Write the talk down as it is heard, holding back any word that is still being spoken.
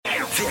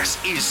This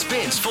is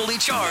Spins Fully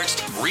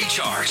Charged,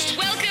 Recharged.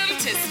 Welcome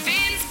to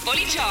Spins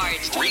Fully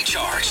Charged,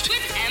 Recharged.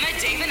 with Emma,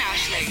 Dave and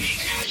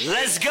Aisling.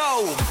 Let's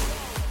go.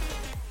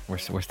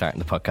 We're starting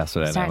the podcast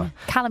without Emma.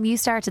 Callum, you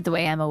started the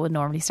way Emma would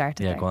normally start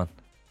it. Yeah, there. go on.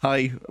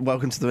 Hi,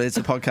 welcome to It's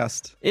a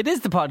Podcast. It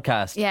is the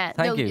podcast. Yeah,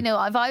 Thank no, you. you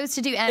know, if I was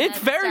to do Emma, It's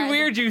very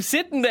weird you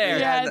sitting there.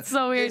 Yeah, it's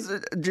so weird.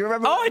 Do you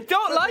remember? Oh, I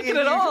don't like it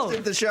at all. We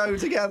did the show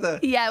together.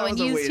 Yeah, That when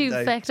was a you weird two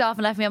day. flicked off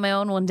and left me on my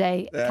own one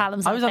day,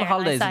 Callum's I was on up there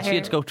holidays I and sat she had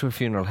here. to go to a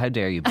funeral. How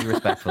dare you? Be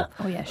respectful.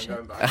 Oh yeah, shit.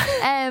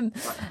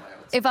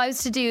 If I was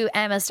to do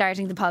Emma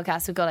starting the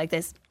podcast, we'd go like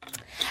this.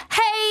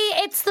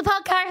 Hey, it's the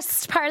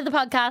podcast, part of the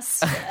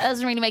podcast. It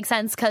doesn't really make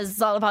sense because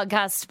it's all a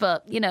podcast,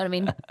 but you know what I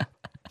mean.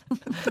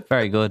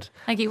 Very good.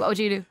 Thank you. What would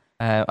you do?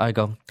 I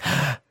go,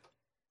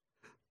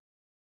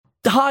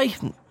 hi.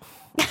 And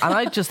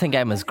I just think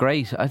Emma's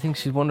great. I think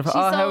she's wonderful. She's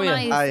how so are you?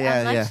 nice. yeah,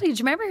 And yeah. actually, do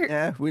you remember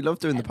Yeah, we love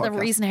doing the the podcast.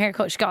 recent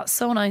haircut she got?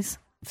 So nice.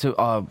 So,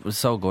 it was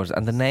so good.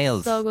 And the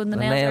nails. So good, and the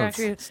nails are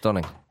accurate.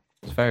 Stunning.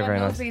 It's very, very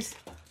nice. Please.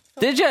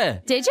 Did you?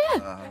 Did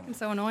you? It's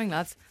so annoying,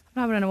 lads.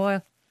 I haven't had it in a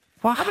while.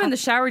 What happened in the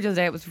shower the other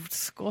day? It was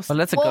disgusting. Well,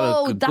 that's a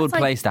Whoa, good that's like-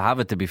 place to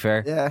have it, to be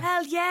fair. Yeah,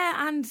 Hell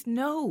yeah, and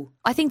no.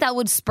 I think that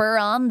would spur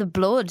on the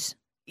blood.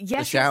 Yes,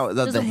 the shower,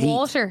 There's the heat.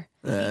 water.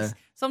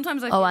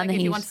 Sometimes I feel and like the if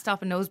you heat. want to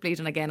stop a nosebleed,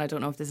 and again, I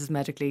don't know if this is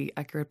medically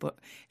accurate, but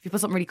if you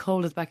put something really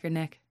cold at the back of your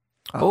neck,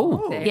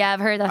 Oh. Yeah,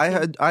 I've heard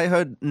that. I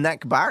heard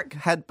neck back,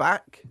 head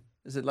back.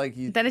 Is it like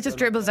you? then it just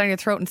dribbles down your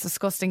throat and it's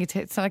disgusting.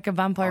 It's like a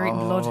vampire eating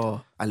blood.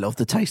 Oh, I love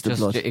the taste of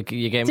blood.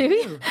 You gave Do me.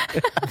 you?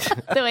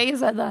 The way you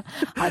said that.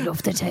 I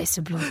love the taste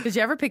of blood. Did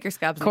you ever pick your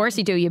scabs? Of course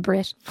you do, you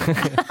Brit.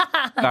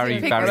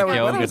 Barry When I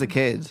Keoghan. was a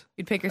kid,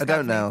 You'd pick your I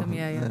scabs. don't and eat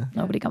know. them. Yeah.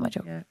 Nobody got my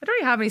joke. I don't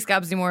really have any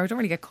scabs anymore. I don't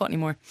really get cut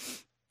anymore.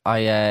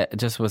 I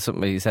just was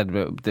something you said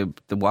about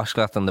the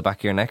washcloth on the back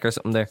of your neck or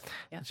something there.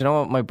 Yeah. Do you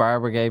know what my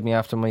barber gave me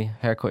after my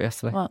haircut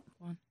yesterday? What?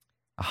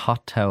 A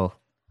hot towel.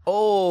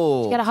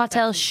 oh, Get a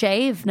hotel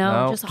shave?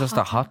 No, No, just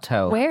a hot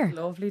towel. Where?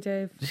 Lovely,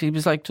 Dave. She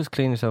was like, just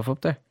clean yourself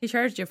up there. He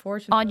charged you a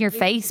fortune. On your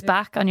face,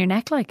 back, on your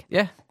neck, like?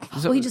 Yeah.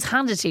 Well, he just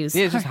handed it to you.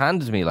 Yeah, he just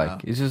handed me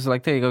like. He's just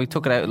like, there you go. He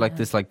took it out like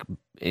this like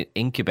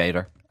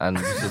incubator and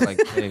it was just like,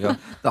 there you go.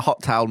 the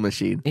hot towel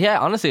machine. Yeah,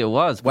 honestly, it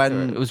was.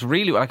 When- It was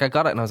really like I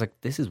got it and I was like,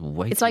 this is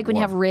way. It's too like when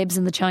you warm. have ribs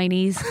in the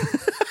Chinese.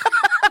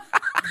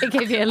 They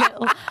give you a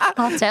little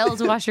hot towel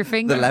to wash your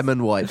fingers. The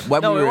lemon wipe.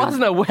 When No, we it were in-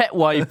 wasn't a wet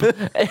wipe.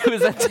 It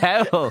was a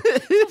towel.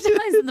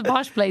 Sometimes in the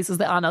posh places,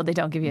 they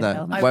don't give you a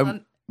towel. No,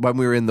 when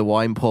we were in the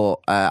wine port,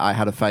 I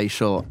had a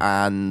facial,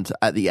 and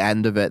at the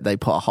end of it, they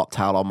put a hot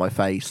towel on my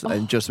face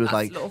and just was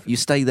like, "You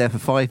stay there for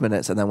 5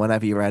 minutes, and then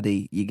whenever you're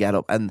ready, you get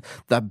up." And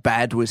the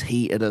bed was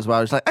heated as well.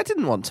 I was like, I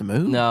didn't want to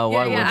move. No,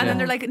 why would and you? then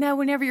they're like, no,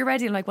 whenever you're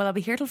ready. I'm like, well, I'll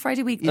be here till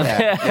Friday week.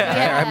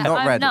 Yeah, I'm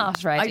not ready.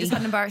 Not ready. I just had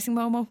an embarrassing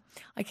Momo.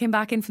 I came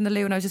back in from the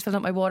loo and I was just filling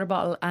up my water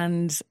bottle,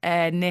 and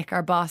Nick,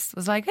 our boss,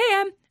 was like,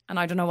 "Hey, and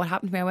I don't know what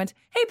happened to me. I went,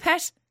 "Hey,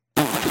 pet,"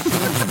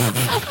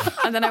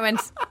 and then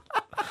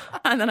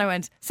I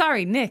went,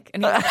 "Sorry, Nick,"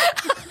 and he went,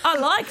 "I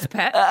liked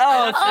pet."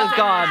 Oh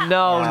God,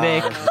 no,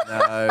 Nick.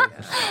 No.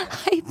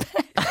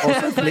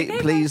 Also,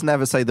 please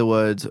never say the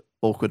word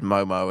awkward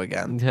Momo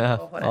again. Yeah,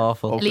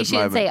 awful. At least you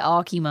didn't say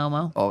Aki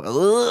Momo.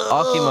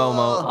 Aki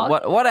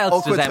Momo. What else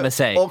Awkward does Emma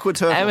say? awkward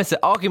turtle. Emma said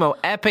Aki Momo.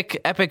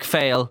 Epic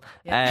fail.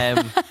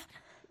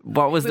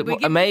 What was We the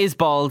give- amaze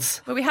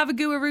balls? But we have a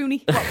goo a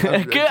Rooney. A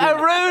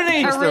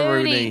Rooney. A Rooney.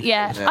 Rooney.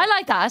 Yeah. I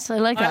like that. I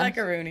like that. I like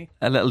a Rooney.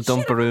 A little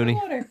dumperoonie.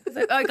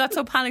 I got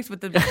so panicked with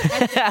the.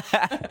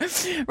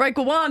 Right,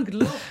 go on. Good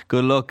luck.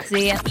 Good luck.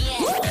 See ya.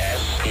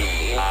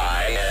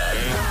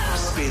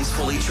 Spins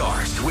Fully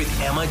Charged with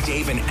Emma,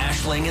 Dave, and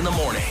Aisling in the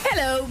morning.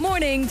 Hello,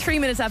 morning. 3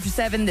 minutes after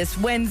 7 this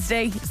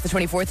Wednesday. It's the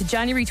 24th of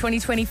January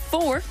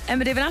 2024.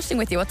 Emma, Dave, and Aisling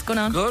with you. What's going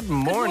on? Good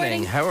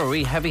morning. How are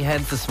we? Heavy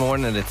heads this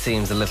morning, it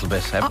seems a little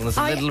bit. Everyone's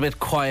a I- little bit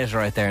quieter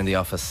out there in the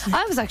office.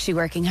 I was actually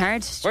working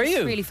hard. Were Just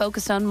you? really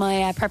focused on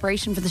my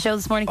preparation for the show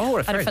this morning. Oh,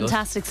 Had very a good.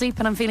 fantastic sleep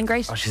and I'm feeling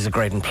great. Oh, she's a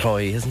great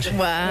employee, isn't she?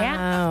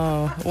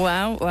 Wow.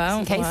 Wow.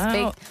 In case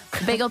wow.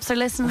 big ups are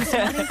listening this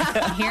morning.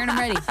 I'm here and I'm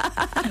ready.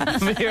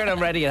 I'm here and I'm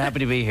ready and happy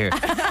to be here.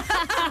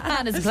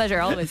 And it's a pleasure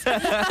always. I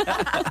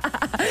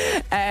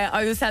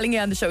was telling you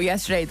on the show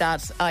yesterday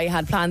that I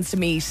had plans to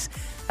meet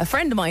a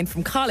friend of mine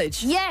from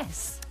college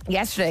Yes.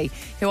 yesterday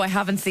who I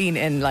haven't seen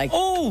in like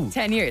Oh!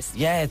 10 years.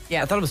 Yeah,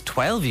 Yeah. I thought it was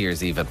 12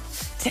 years even.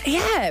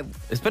 Yeah.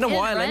 It's been a Yeah,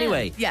 while right.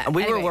 anyway. Yeah, And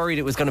we were anyway. worried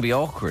it was going to be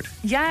awkward.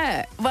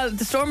 Yeah. Well,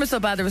 the storm was so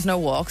bad there was no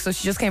walk, so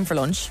she just came for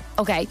lunch.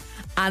 Okay.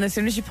 And as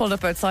soon as she pulled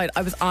up outside,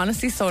 I was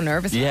honestly so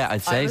nervous. Yeah,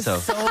 I'd say I was so.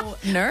 so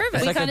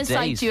nervous. We like a kind of date.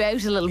 psyched you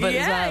out a little bit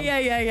as well.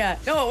 Yeah.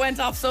 No, it went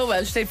off so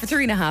well. She stayed for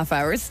 3.5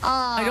 hours.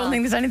 I don't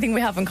think there's anything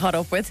we haven't caught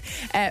up with.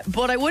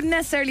 But I wouldn't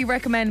necessarily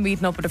recommend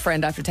meeting up with a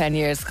friend after 10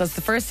 years because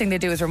the first thing they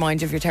do is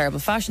remind you of your terrible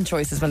fashion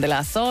choices when they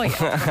last saw you.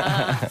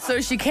 So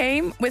she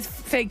came with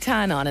fake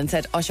tan on and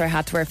said, "Oh, sure, I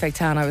had to wear fake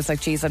tan." I was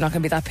like, "Geez, I'm not going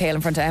to be that pale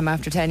in front of Emma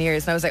after 10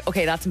 years." And I was like,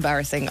 "Okay, that's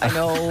embarrassing. I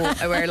know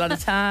I wear a lot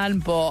of tan,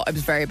 but I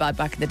was very bad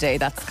back in the day.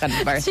 That's kind of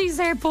embarrassing." She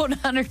there putting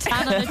on her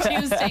tan on a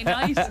Tuesday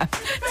night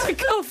to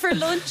go for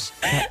lunch.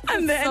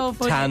 And then So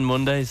funny. Tan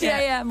Mondays.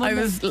 Yeah, I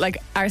Monday. was like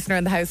arsing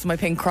around the house in my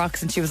pink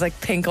Crocs, and she was like,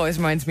 pink always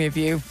reminds me of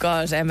you.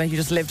 God, Emma, you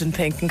just lived in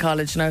pink in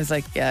college. And I was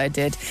like, yeah, I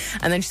did.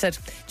 And then she said,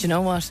 do you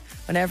know what?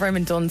 Whenever I'm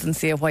in Duns and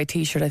see a white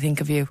t-shirt, I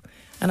think of you.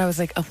 And I was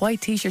like, a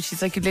white t-shirt?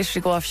 She's like, you'd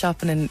literally go off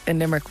shopping in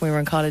Limerick when we were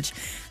in college,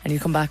 and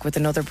you come back with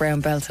another brown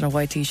belt and a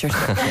white t-shirt.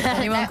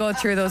 And you won't go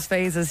through those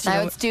phases.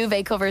 Now it's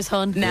duvet covers,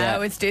 hun.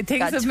 Now it's things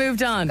Got- have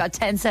moved on. Got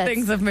 10 cents.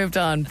 Things have moved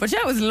on. But yeah,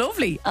 it was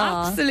lovely.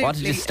 Absolutely. What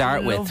did you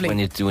start with lovely.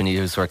 when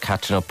you were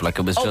catching up? Like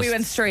it was Oh, just we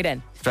went straight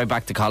in. straight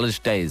back to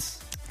college days.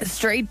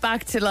 Straight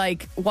back to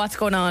like what's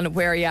going on,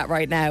 where are you at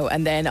right now,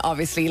 and then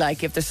obviously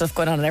like if there's stuff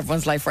going on in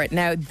everyone's life right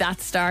now, that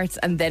starts,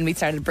 and then we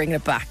started bringing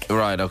it back.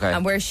 Right, okay.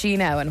 And where's she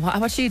now, and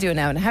what's she doing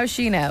now, and how's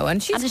she now,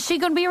 and she's. And is she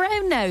going to be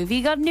around now? Have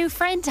you got a new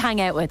friend to hang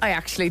out with? I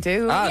actually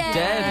do. Ah, Yeah.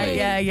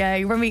 deadly.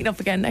 Yeah. We're meeting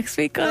up again next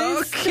week, guys.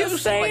 Oh, cute.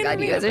 Just saying, Oh my God,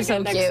 we're you guys meeting are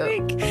up so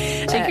again next cute. week.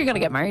 I think you're going to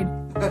get married.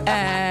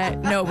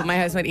 No, but my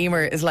housemate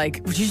Emer is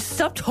like, would you just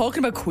stop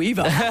talking about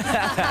Quiva?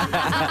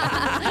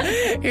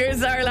 Here's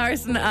Zara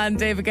Larson and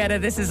David Guetta.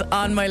 This is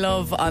On My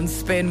Love on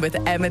Spin with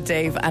Emma,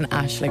 Dave and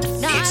Aisling.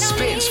 It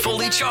spins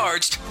fully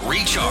charged,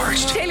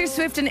 recharged. Taylor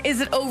Swift and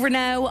Is It Over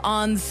Now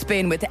on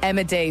Spin with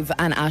Emma, Dave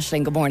and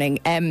Aisling. Good morning.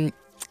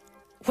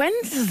 When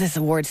does this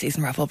award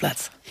season wrap up,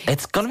 lads?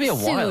 It's going to be a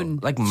while. Soon.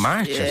 Like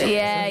March or something.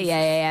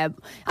 Yeah.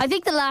 I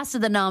think the last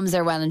of the noms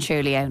are well and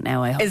truly out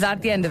now, I hope. Is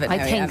that the end of it I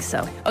now, think yeah?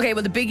 so. Okay,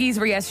 well, the biggies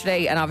were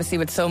yesterday, and obviously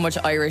with so much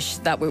Irish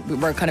that we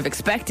were kind of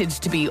expected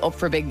to be up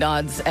for big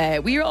nods.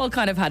 We all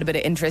kind of had a bit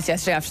of interest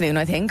yesterday afternoon,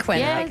 I think,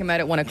 when I came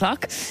out at 1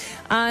 o'clock.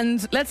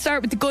 And let's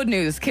start with the good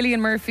news. Cillian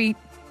Murphy,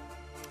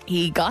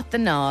 he got the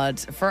nod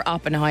for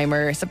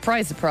Oppenheimer.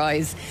 Surprise,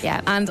 surprise.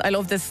 Yeah. And I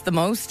love this the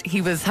most.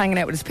 He was hanging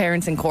out with his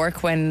parents in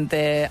Cork when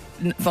the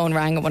phone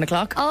rang at 1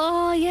 o'clock.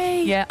 Oh,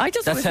 yay. Yeah, I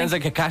just That was sounds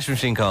like a cash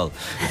machine call.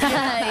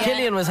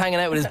 Killian was hanging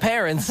out with his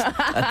parents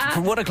at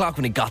 1 o'clock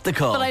when he got the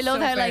call. But I love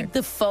So how fair. like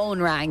the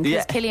phone rang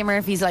because Yeah. Cillian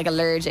Murphy's like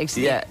allergic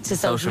to, Yeah, to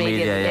social media,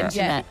 media, and the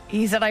yeah. internet.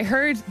 He said, I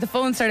heard the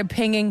phone started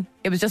pinging.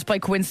 It was just by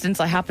coincidence.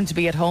 I happened to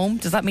be at home.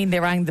 Does that mean they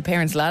rang the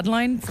parents'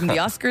 landline from the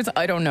Oscars?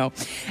 I don't know.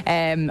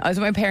 I was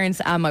with my parents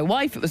and my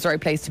wife. It was the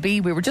right place to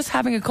be. We were just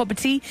having a cup of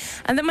tea.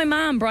 And then my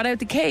mum brought out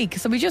the cake.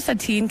 So we just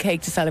had tea and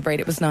cake to celebrate.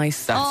 It was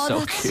nice. That's so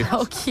cute.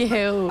 So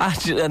cute.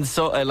 Actually, and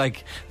so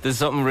like, there's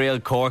something real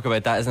Cork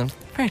about that, isn't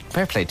it?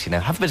 Fair play to you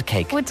now. Have a bit of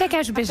cake. We'll take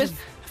out a bit of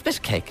A bit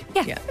of cake.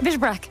 yeah, a bit of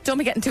brack. Don't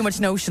be getting too much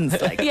notions.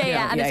 Like, Yeah, you know,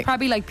 and it's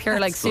probably like pure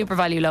like super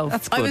value loaf.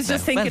 That's I good was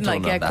just now. thinking Well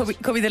like, done yeah, on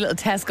that. could be the little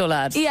Tesco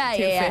lad. Yeah,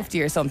 yeah.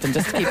 $2.50 or something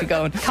just to keep you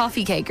going.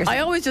 Coffee cake or I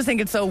something. always just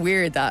think it's so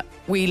weird that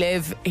we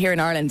live here in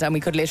Ireland and we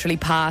could literally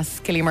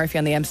pass Cillian Murphy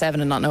on the M7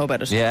 and not know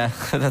about it. Yeah,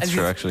 that's As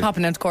true, he's actually.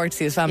 Popping down to Cork to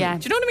see his family. Yeah.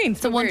 Do you know what I mean?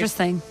 It's a wondrous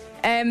thing.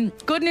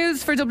 Good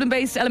news for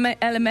Dublin-based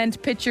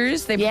Element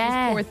Pictures. They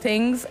Yeah. produced 4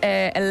 things.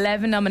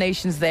 11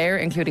 nominations there,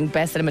 including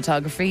Best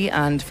Cinematography,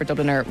 and for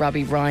Dubliner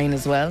Robbie Ryan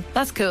as well.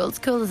 That's cool. It's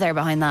cool that they're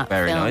behind that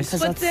Very film nice.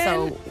 because But that's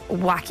so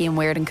wacky and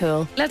weird and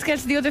cool. Let's get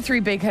to the other 3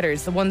 big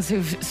hitters, the ones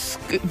who've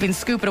been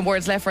scooping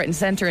awards left, right and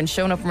centre and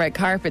showing up on red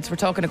carpets. We're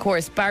talking, of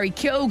course, Barry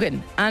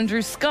Keoghan,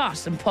 Andrew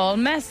Scott and Paul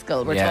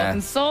Mescal. We're Yeah.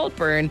 talking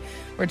Saltburn.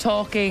 We're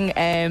talking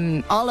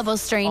All of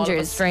us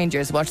strangers.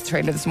 Strangers. Watched the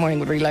trailer this morning.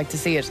 Would really like to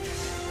see it.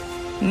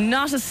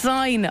 Not a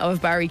sign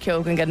of Barry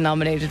Keoghan getting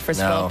nominated for No.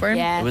 Saltburn.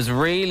 Yeah. It was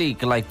really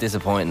like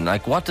disappointing.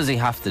 Like, what does he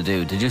have to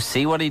do? Did you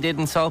see what he did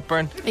in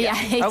Saltburn? Yeah,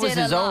 he that was did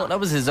a his lot. own. That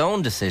was his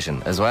own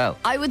decision as well.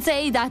 I would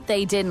say that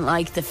they didn't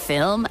like the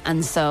film,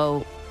 and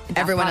so that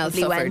Everyone else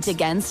probably suffered. went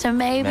against him.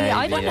 Maybe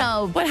I don't yeah.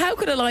 know. But how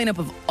could a lineup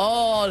of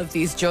all of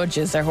these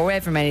judges, or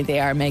however many they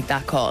are, make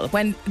that call?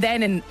 When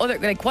then in other,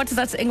 like, what does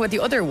that say with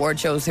the other award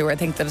shows who I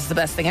think that it's the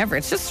best thing ever?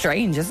 It's just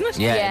strange, isn't it?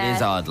 Yeah, Yeah. it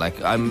is odd.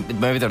 Like,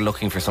 maybe they're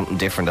looking for something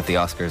different at the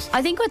Oscars.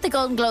 I think with the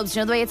Golden Globes,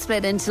 you know the way it's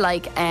split into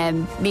like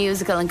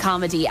musical and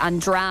comedy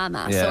and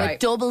drama, Yeah. so Right. it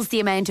doubles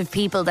the amount of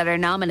people that are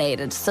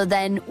nominated. So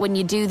then when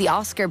you do the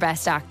Oscar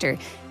Best Actor,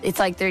 it's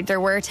like there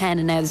were 10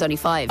 and now there's only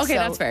 5. Okay, so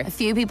that's fair. A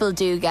few people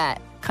do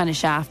get kind of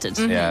shafted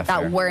Yeah, that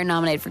fair. were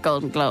nominated for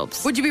Golden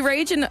Globes. Would you be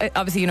raging?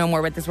 Obviously, you know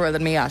more about this world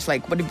than me, Ash.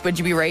 Like, would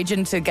you be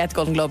raging to get the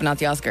Golden Globe and not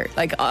the Oscar?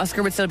 Like,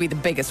 Oscar would still be the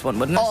biggest one,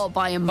 wouldn't it? Oh,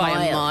 by a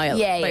mile.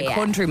 Yeah, like yeah.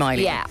 country mile.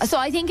 Yeah. So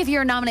I think if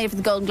you're nominated for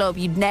the Golden Globe,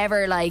 you'd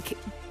never like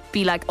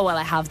be like, oh well,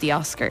 I have the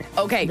Oscar.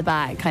 Okay. in the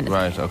bag, kind of.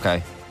 Right.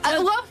 Okay.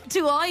 What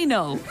do I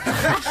know?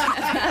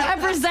 A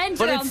presenter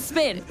But on it's-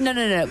 Spin.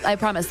 No. I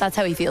promise that's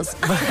how he feels.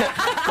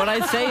 But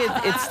I'd say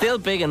it's still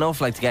big enough,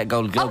 like, to get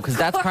Golden Globe, because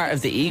that's part of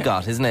the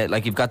EGOT, isn't it?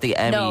 Like, you've got the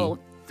Emmy, No,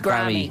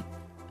 Grammy.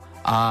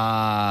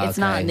 Ah, It's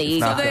not in the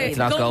It's not, EGOT. it's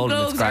not Golden golden.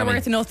 Globes It's are Grammy.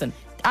 worth nothing.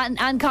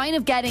 and kind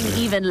of getting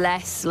even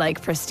less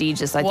like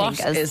prestigious, I What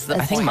think. As, is the-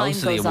 as I think time most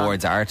of the goes on.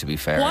 awards are, to be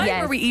fair. Why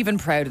Yeah. are we even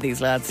proud of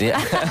these lads? Yeah.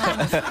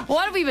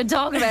 What have we been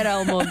talking about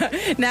all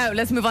month? Now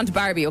let's move on to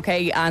Barbie,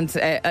 okay? And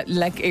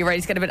like, are you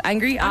ready to get a bit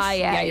angry? Ash? Ah,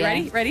 yeah, You yeah.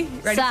 ready?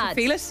 Ready Sad.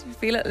 to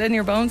feel it in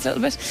your bones a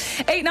little bit.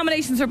 8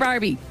 nominations for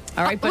Barbie.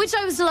 All right, but Which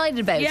I was delighted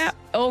about. yeah,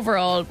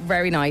 overall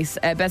very nice.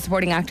 Best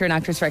supporting actor and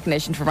actress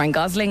recognition for Ryan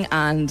Gosling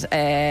and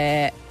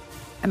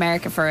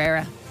America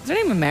Ferrera. Is her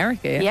name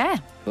America? Yeah.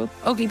 Cool.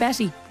 Ugly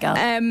Betty.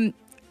 Gal.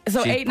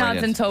 So She's 8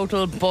 nods in brilliant.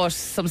 total, but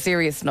some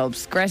serious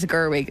snubs. Greta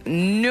Gerwig,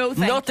 no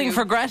thank Nothing you.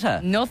 for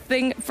Greta.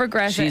 Nothing for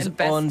Greta. She's in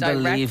Best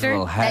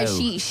unbelievable. Director.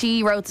 How?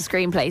 She wrote the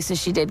screenplay, so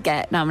she did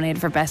get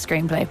nominated for Best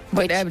Screenplay.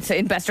 But I would say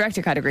in Best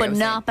Director category. I But would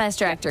say. not Best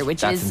Director,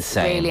 which That's is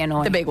insane. really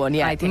annoying. The big one,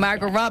 yeah. I think,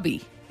 Margot yeah.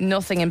 Robbie,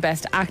 nothing in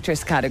Best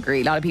Actress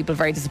category. A lot of people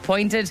very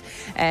disappointed.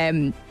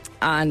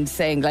 And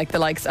saying like the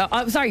likes.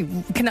 Sorry,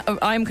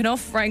 I'm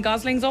Knuff. Ryan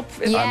Gosling's up.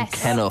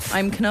 Yes.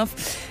 I'm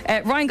Knuff.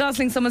 Ryan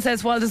Gosling, someone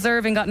says, while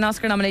deserving, got an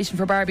Oscar nomination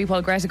for Barbie,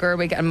 while Greta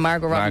Gerwig and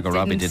Margot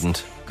Robbie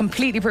didn't.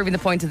 Completely proving the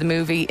point of the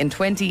movie. In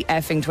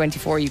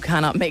 2024, you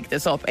cannot make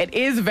this up. It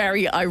is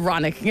very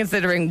ironic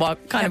considering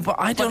what kind of but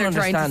I what don't they're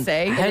understand. trying to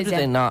say.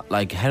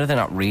 How do they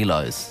not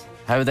realise?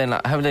 How are they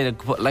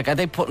are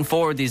they putting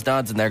forward these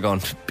nods and they're going,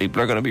 people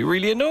are going to be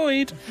really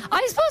annoyed?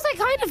 I suppose I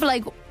kind of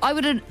like.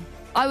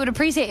 I would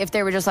appreciate if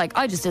they were just like,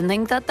 I just didn't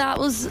think that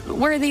was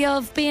worthy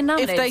of being If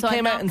nominated. they so I'm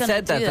came not out and gonna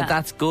said do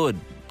that's good.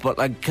 But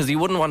like, because you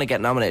wouldn't want to get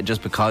nominated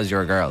just because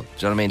you're a girl. Do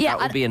you know what I mean? Yeah,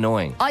 that would be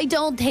annoying. I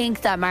don't think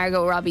that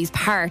Margot Robbie's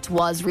part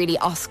was really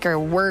Oscar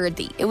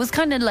worthy. It was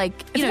kind of like,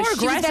 It's more she was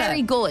Greta.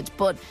 very good,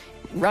 but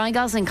Ryan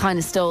Gosling kind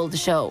of stole the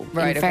show,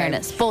 Right, in okay.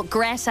 fairness. But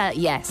Greta,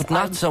 yes. But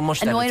not I'm so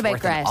much that annoyed it's about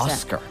worth Greta. an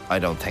Oscar, I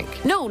don't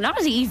think. No,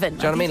 not even. Do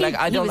you know what I mean? Like,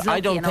 I don't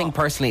think enough.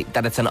 personally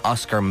that it's an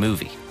Oscar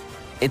movie.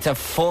 It's a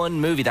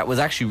fun movie that was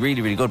actually really,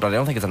 really good, but I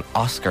don't think it's an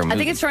Oscar movie. I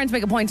think it's trying to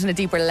make a point on a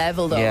deeper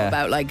level, though, Yeah.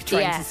 about like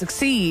trying Yeah. to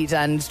succeed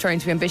and trying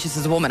to be ambitious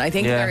as a woman. I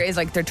think Yeah. there is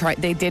like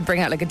they did bring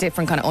out like a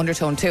different kind of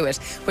undertone to it,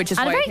 which is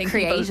And a why I very think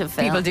creative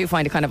film. people do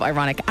find it kind of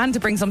ironic, and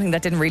to bring something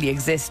that didn't really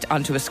exist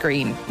onto a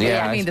screen.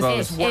 Yeah, I mean, I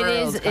this suppose.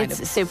 world It kind is.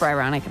 of. It's super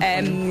ironic.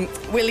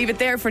 We'll leave it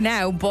there for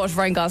now. But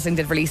Ryan Gosling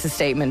did release a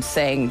statement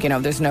saying,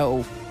 there's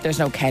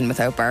no Ken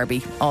without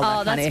Barbie. All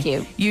that that's kind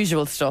cute. of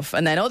usual stuff.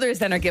 And then others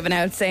then are giving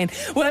out saying,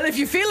 well, if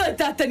you feel like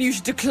that, then you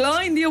should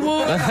decline the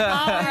award.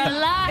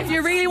 Relax. If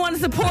you really want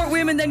to support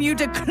women, then you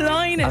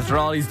decline it. After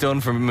all he's done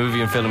for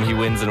movie and film, he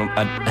wins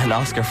an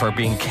Oscar for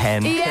being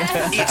Ken.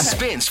 Yes. It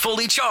spins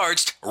fully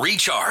charged,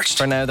 recharged.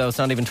 For now, though, it's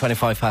not even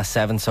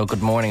 7:25, so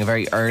good morning. A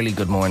very early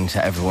good morning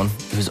to everyone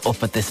who's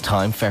up at this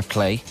time. Fair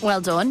play.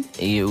 Well done.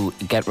 You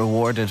get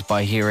rewarded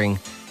by hearing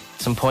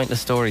some pointless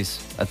stories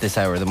at this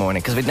hour of the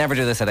morning, because we'd never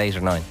do this at 8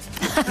 or 9.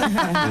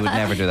 We would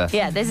never do that.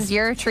 Yeah, this is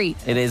your treat.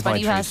 It is my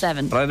 20 past treat.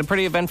 7. But I had a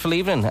pretty eventful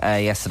evening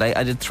yesterday.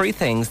 I did 3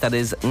 things that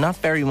is not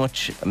very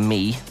much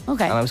me.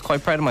 Okay. And I was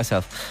quite proud of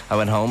myself. I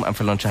went home and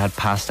for lunch I had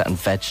pasta and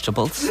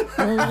vegetables.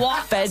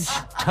 What?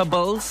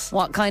 Vegetables?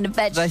 What kind of Did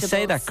I vegetables?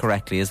 say that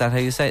correctly? Is that how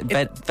you say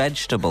it?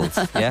 Vegetables,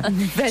 yeah?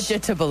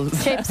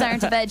 Vegetables. Chips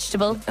aren't a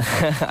vegetable.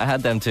 I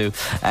had them too.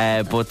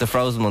 But the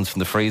frozen ones from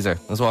the freezer.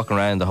 I was walking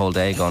around the whole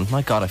day going,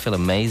 my God, I feel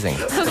amazing.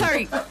 So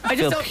sorry, I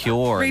Feel just don't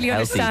pure and really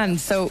healthy. understand.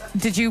 So,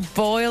 did you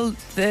boil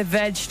the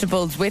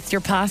vegetables with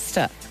your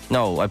pasta?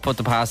 No, I put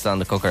the pasta on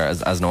the cooker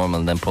as normal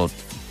and then put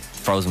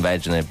frozen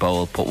veg in a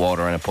bowl, put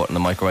water in it, put it in the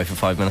microwave for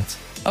 5 minutes.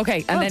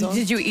 Okay, and then done.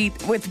 did you eat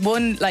with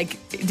one? Like,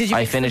 did you? I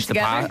mix them finished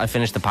together? I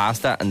finished the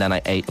pasta and then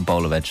I ate a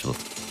bowl of vegetables.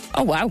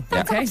 Oh wow!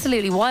 That's Okay.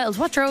 absolutely wild.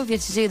 What drove you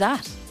to do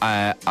that?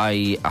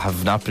 I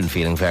have not been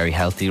feeling very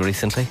healthy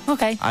recently.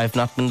 Okay. I've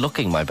not been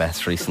looking my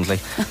best recently.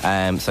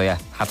 So yeah,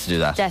 had to do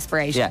that.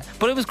 Desperation. Yeah,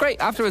 but it was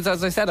great. Afterwards,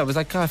 as I said, I was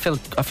like, oh, I feel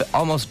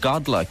almost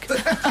godlike. Do you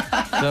know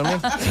what I mean?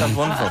 It felt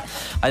wonderful.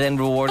 I then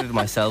rewarded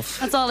myself.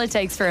 That's all it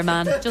takes for a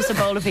man. Just a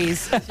bowl of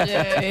peas.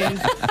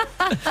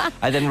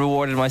 I then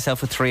rewarded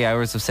myself with 3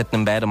 hours of sitting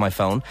in bed on my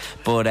phone.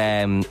 But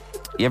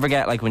you ever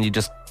get like when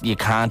you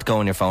can't go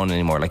on your phone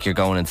anymore? Like you're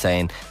going and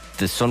saying,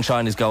 the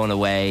sunshine is going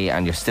away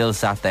and you're still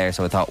sat there.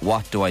 So I thought,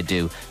 what do I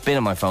do? Been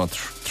on my phone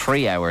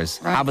 3 hours,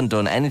 haven't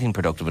done anything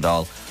productive at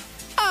all.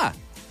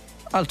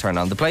 I'll turn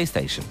on the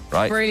PlayStation,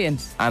 right?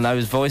 Brilliant. And I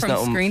was voice From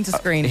noting screen to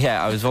screen.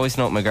 I was voice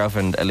noting my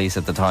girlfriend Elise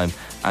at the time,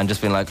 and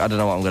just being like, I don't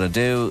know what I'm going to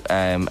do.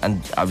 And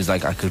I was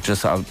like,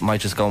 I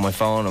might just go on my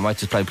phone. I might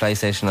just play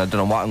PlayStation. I don't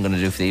know what I'm going to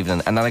do for the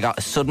evening. And then I got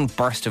a sudden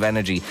burst of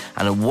energy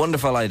and a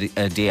wonderful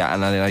idea,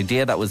 and an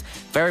idea that was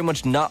very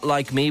much not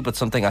like me, but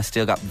something I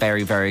still got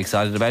very, very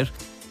excited about.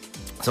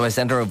 So I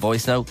sent her a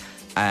voice note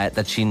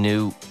that she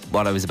knew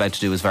what I was about to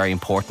do was very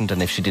important,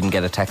 and if she didn't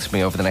get a text from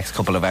me over the next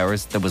couple of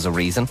hours, there was a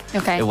reason.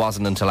 Okay. It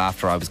wasn't until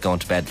after I was going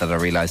to bed that I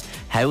realised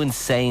how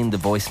insane the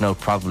voice note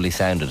probably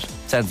sounded.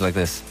 Sounds like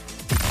this.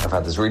 I've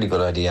had this really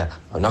good idea.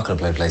 I'm not going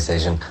to play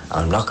PlayStation.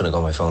 I'm not going to go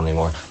on my phone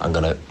anymore. I'm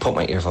going to put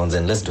my earphones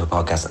in, listen to a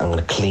podcast. I'm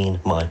going to clean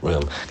my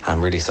room.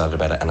 I'm really excited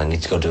about it, and I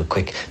need to go do it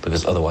quick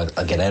because otherwise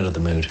I'll get out of the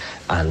mood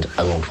and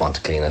I won't want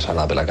to clean it, and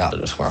I'll be like, I'll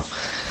do it tomorrow.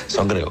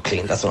 So I'm going to go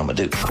clean. That's what I'm going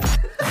to do.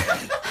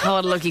 Oh,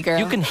 what a lucky girl.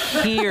 You can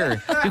hear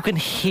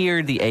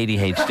the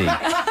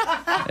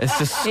ADHD. It's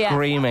just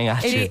screaming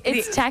at you.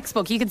 It's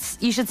textbook.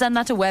 You should send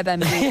that to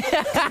WebMD.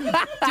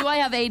 Do I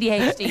have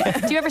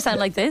ADHD? Do you ever sound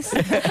like this?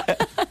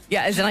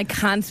 Yeah, as in I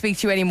can't speak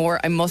to you anymore.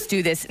 I must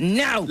do this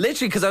now.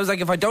 Literally, because I was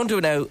like, if I don't do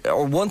it now,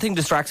 or one thing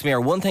distracts me,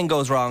 or one thing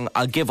goes wrong,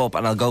 I'll give up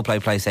and I'll go play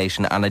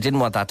PlayStation. And I didn't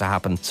want that to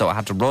happen, so I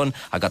had to run.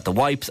 I got the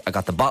wipes, I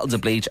got the bottles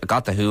of bleach, I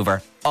got the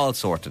Hoover, all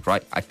sorted,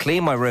 right? I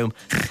cleaned my room,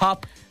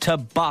 top to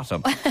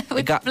bottom.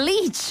 With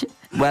bleach.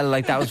 Well,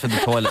 like that was for the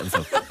toilet and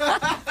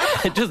stuff.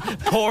 Just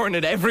pouring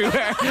it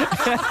everywhere.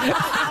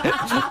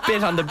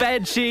 Bit on the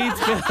bed sheets,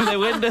 bit on the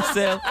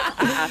windowsill.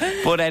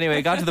 But anyway,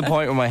 it got to the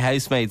point where my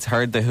housemates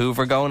heard the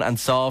Hoover going and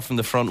saw from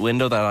the front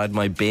window that I had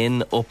my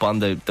bin up on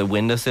the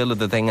windowsill of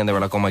the thing, and they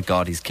were like, "Oh my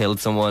God, he's killed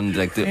someone!"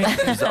 Like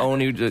the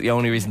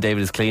only reason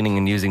David is cleaning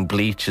and using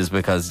bleach is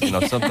because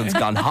something's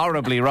gone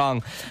horribly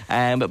wrong.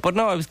 But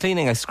no, I was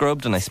cleaning. I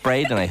scrubbed and I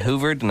sprayed and I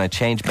hoovered and I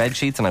changed bed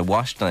sheets and I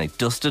washed and I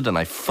dusted and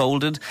I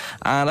folded,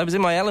 and I was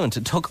in my element.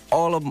 It took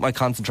all of my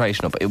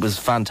concentration up. It was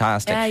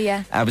fantastic.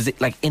 Yeah. I was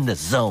like in the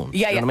zone.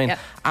 Yeah, you know what I mean? yeah.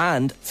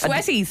 And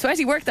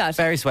Sweaty work that.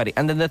 very sweaty.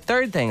 And then the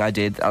third thing I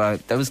did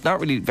that was not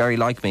really very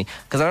like me,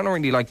 because I don't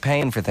really like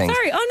paying for things.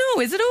 Sorry, oh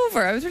no, is it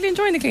over? I was really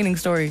enjoying the cleaning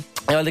story.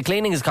 Well, the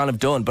cleaning is kind of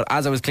done, but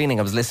as I was cleaning,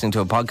 I was listening to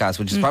a podcast,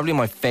 which is probably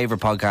my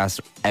favourite podcast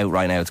out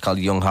right now. It's called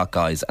Young Hot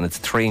Guys, and it's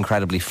 3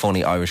 incredibly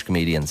funny Irish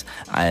comedians.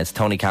 It's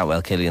Tony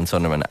Cantwell, Killian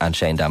Sunderman, and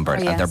Shane Danburn,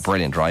 yes. and they're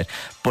brilliant, right?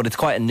 But it's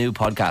quite a new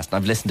podcast, and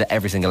I've listened to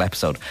every single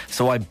episode.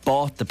 So I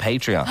bought the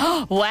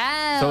Patreon.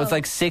 Wow. So it's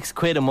like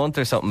 £6 a month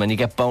or something, and you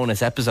get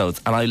bonus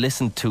episodes, and I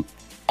listened to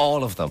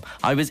all of them.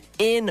 I was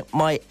in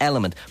my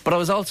element, but I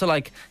was also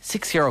like,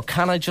 €6,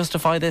 can I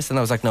justify this? And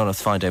I was like, no,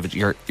 it's fine, David,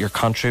 you're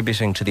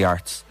contributing to the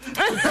arts.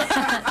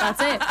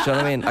 That's it. Do you know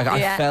what I mean? Like,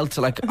 Yeah. I felt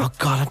like, oh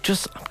God, I'm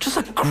just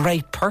a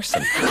great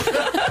person.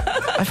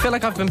 I feel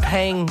like I've been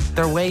paying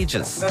their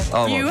wages.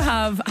 Almost. You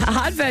have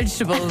had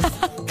vegetables,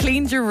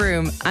 cleaned your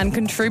room, and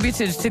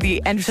contributed to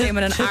the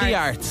entertainment and to the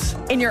arts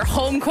in your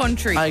home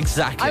country.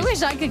 Exactly. I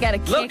wish I could get a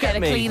Look kick at out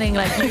of me. cleaning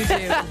like you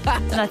do.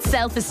 That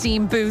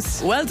self-esteem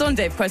boost. Well done,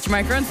 Dave. Question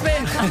mark on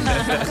spin.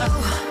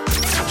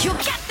 You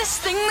got this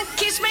thing that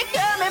keeps me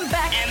coming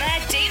back.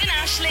 Emma, Dave and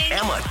Ashling.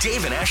 Emma,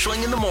 Dave and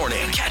Ashling in the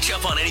morning. Catch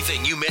up on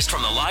anything you missed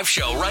from the live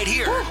show right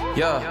here.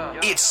 Yeah.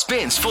 It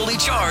spins fully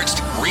charged,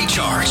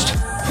 recharged.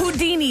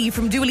 Houdini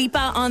from Dua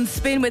Lipa on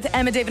Spin with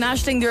Emma, Dave and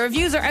Ashling. The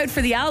reviews are out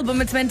for the album.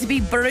 It's meant to be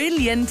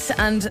brilliant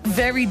and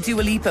very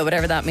Dua Lipa,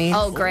 whatever that means.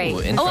 Oh, great.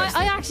 Ooh, Oh,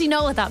 I actually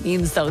know what that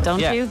means, though, don't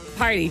Yeah. you?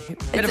 Party.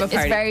 Bit of a It's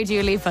party. very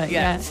Dua Lipa.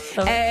 Yeah.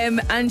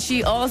 And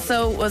she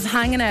also was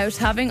hanging out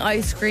having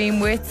ice cream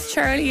with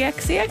Charlie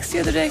XCX the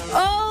other day.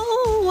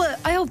 Oh,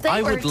 I hope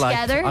they work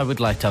together. I would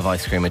like to have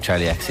ice cream with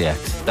Charlie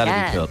XCX. That'd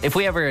Yeah. be cool. If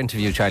we ever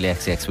interview Charlie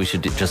XCX, we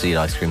should just eat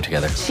ice cream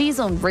together. She's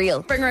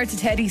unreal. Bring her out to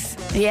Teddy's.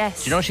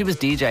 Yes. Do you know she was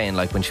DJing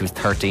like when she was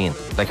 13?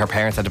 Like her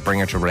parents had to bring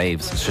her to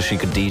raves so she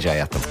could DJ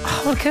at them.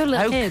 what a cool little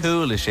How kid.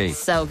 cool is she?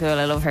 So cool.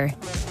 I love her.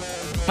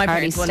 My Party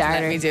parents wouldn't let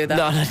starter. me do that.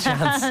 Not a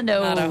chance.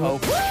 No. Not a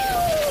hope.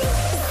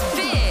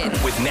 Spin.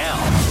 With now.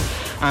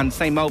 And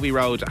St. Moby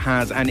Road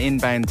has an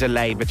inbound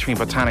delay between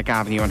Botanic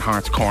Avenue and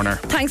Hart's Corner.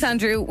 Thanks,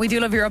 Andrew. We do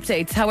love your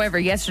updates. However,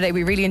 yesterday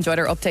we really enjoyed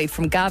our update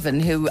from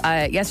Gavin, who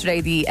yesterday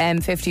the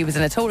M50 was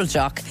in a total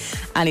shock,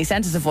 and he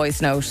sent us a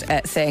voice note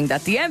saying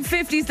that the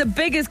M50 is the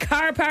biggest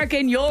car park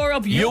in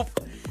Europe.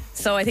 Yup.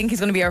 So I think he's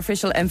going to be our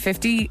official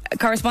M50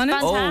 correspondent.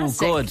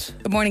 Fantastic. Oh, good.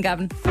 Good morning,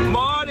 Gavin.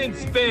 Morning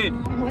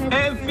Spin.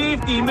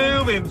 M50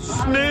 moving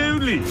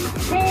smoothly.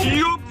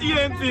 Yup, the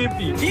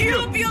M50.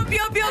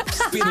 Yup.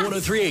 Spin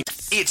 1038.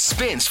 It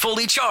spins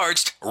fully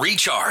charged,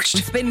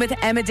 recharged. Spin with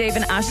Emma, Dave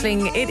and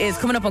Ashling. It is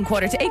coming up on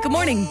 8:15. Good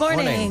morning.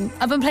 Morning.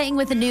 I've been playing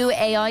with a new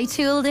AI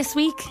tool this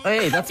week.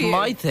 Hey, that's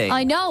my thing.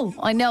 I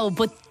know,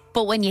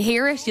 but when you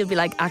hear it, you'll be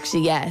like,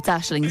 actually, yeah, it's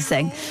Ashling's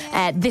thing.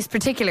 This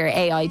particular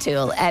AI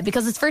tool,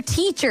 because it's for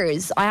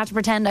teachers. I had to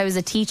pretend I was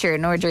a teacher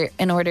in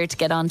order to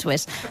get onto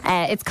it.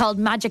 It's called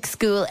Magic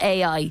School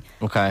AI.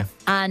 Okay.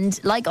 And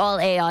like all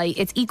AI,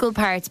 it's equal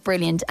parts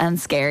brilliant and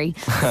scary.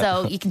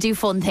 So you can do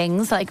fun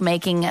things like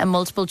making a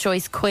multiple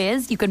choice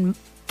quiz. You can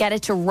get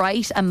it to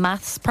write a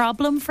maths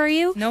problem for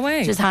you. No way.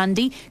 Which is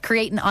handy.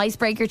 Create an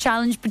icebreaker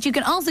challenge. But you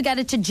can also get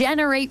it to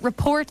generate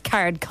report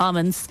card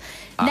comments.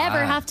 Never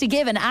have to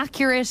give an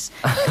accurate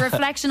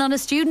reflection on a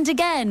student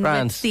again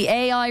Grand. with the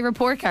AI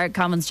report card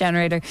comments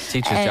generator.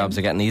 Teachers' jobs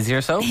are getting easier,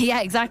 so?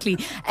 Yeah, exactly.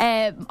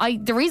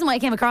 The reason why I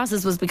came across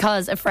this was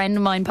because a friend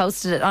of mine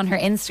posted it on her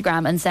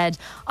Instagram and said,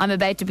 I'm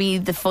about to be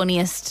the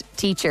funniest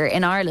teacher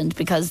in Ireland,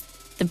 because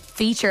the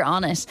feature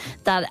on it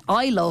that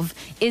I love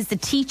is the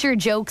teacher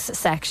jokes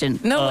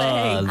section. No way.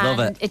 I love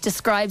And it. it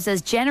describes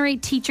as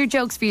generate teacher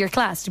jokes for your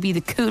class to be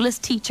the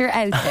coolest teacher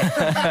out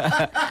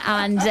there.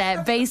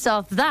 And based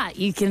off that,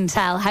 you can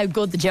tell how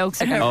good the jokes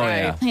are going to Oh, be.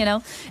 yeah. You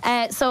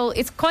know, so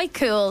it's quite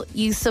cool.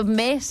 You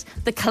submit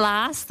the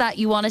class that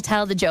you want to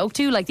tell the joke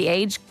to, like the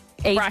age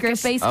group,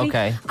 Bracket. basically,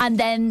 Okay. and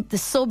then the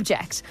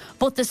subject.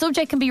 But the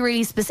subject can be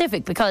really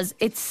specific because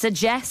it's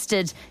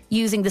suggested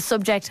using the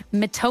subject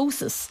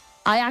mitosis.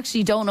 I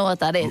actually don't know what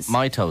that is.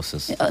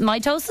 Mitosis.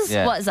 Mitosis?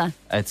 Yeah. What is that?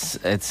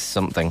 It's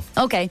something.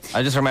 Okay.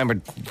 I just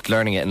remembered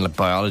learning it in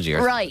biology.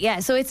 Right, yeah.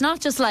 So it's not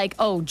just like,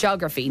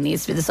 geography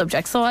needs to be the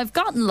subject. So I've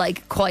gotten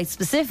like quite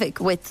specific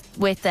with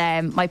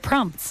my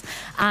prompts.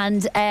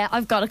 And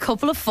I've got a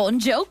couple of fun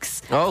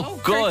jokes.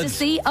 Oh, good.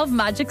 Courtesy of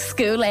Magic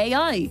School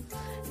AI.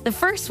 The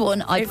first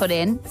one I put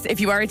in. If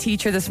you are a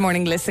teacher this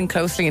morning, listen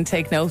closely and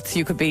take notes.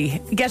 You could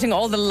be getting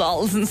all the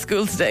lols in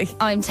school today.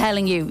 I'm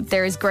telling you,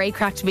 there is great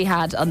crack to be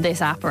had on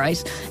this app,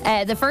 right?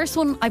 The first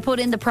one, I put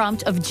in the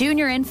prompt of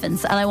junior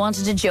infants and I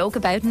wanted to joke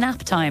about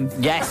nap time.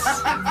 Yes.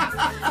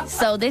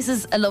 So this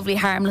is a lovely,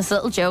 harmless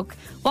little joke.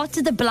 What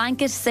did the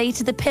blanket say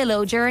to the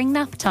pillow during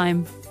nap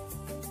time?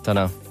 Don't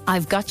know.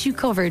 I've got you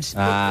covered.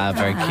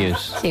 Very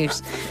cute.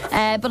 Cute.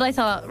 But I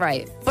thought,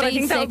 right. But I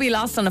think that would be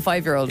lost on a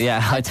 5-year-old. Yeah,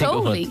 I think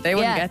Totally. it would. They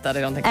wouldn't get that,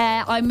 I don't think.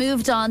 I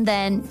moved on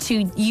then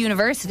to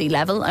university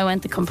level. I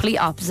went the complete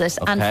opposite.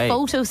 And Okay.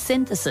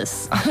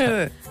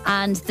 photosynthesis.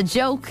 And the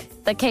joke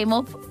that came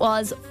up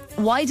was,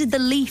 why did the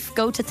leaf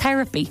go to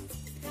therapy?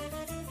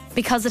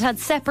 Because it had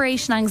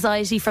separation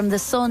anxiety from the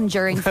sun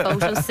during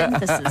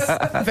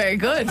photosynthesis. Very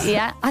good.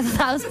 Yeah, I thought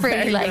that was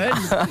pretty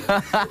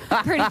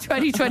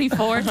pretty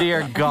 2024.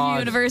 Dear God.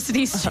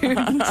 University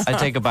students. I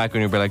take it back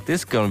when you're like,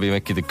 this is going to be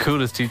make you the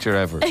coolest teacher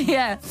ever.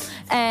 Yeah.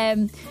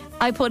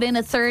 I put in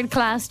a third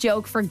class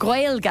joke for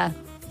Gaelga.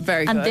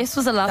 Very good. And this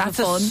was a lot That's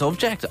of fun. a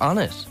subject on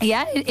it.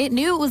 Yeah, it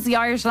knew it was the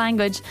Irish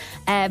language,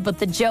 but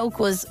the joke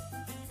was,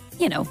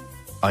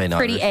 I know.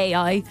 pretty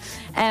AI.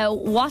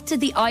 What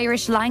did the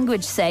Irish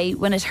language say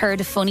when it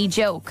heard a funny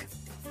joke?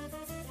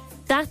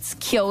 That's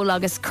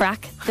ceolagus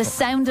crack, the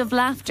sound of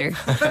laughter.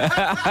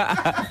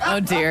 Oh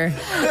dear.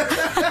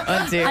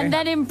 Oh dear. And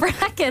then in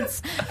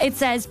brackets, it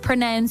says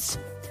pronounced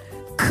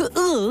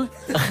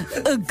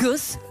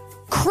agus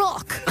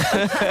croc.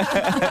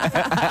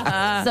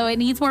 So it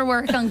needs more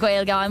work on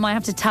Gaeilge. I might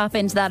have to tap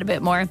into that a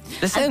bit more.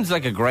 This sounds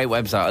like a great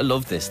website. I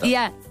love this stuff.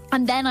 Yeah.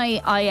 And then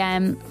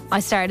I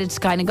started to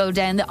kind of go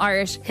down the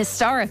Irish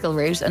historical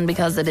route, and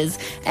because it is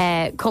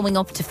coming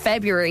up to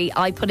February,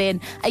 I put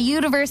in a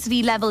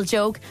university level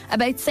joke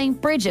about St.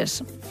 Bridget.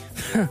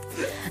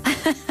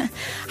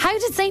 How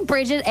did St.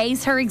 Bridget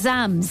ace her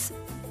exams?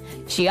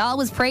 She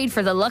always prayed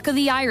for the luck of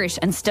the Irish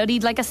and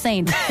studied like a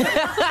saint.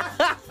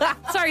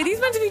 Sorry, these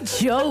meant to be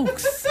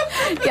jokes.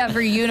 Yeah, for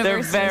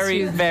university. They're very,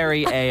 students.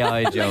 very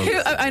AI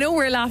jokes. I know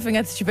we're laughing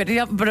at stupidity,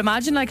 but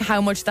imagine like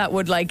how much that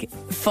would like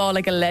fall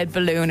like a lead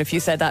balloon if you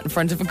said that in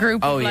front of a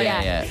group. Oh, of, like,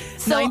 yeah.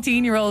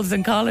 19-year-olds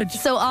in college.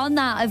 So on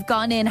that, I've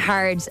gone in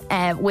hard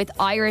with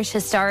Irish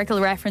historical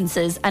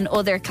references and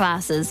other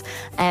classes.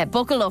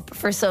 Buckle up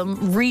for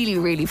some really,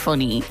 really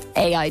funny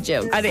AI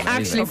jokes. Are they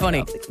actually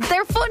funny?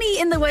 They're funny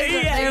in the way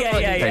that they're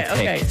funny.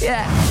 Okay.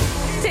 Yeah.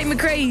 Dave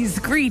McRae's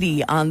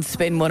Greedy on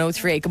Spin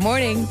 103.8. Good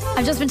morning.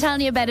 I've just been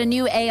telling you about a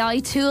new AI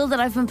tool that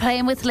I've been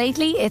playing with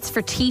lately. It's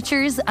for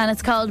teachers and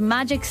it's called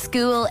Magic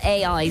School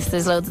AI. So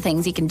there's loads of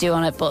things you can do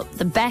on it, but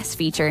the best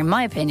feature, in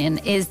my opinion,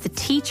 is the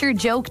teacher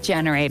joke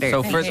generator.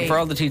 So for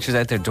all the teachers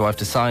out there, do I have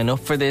to sign up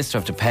for this? Do I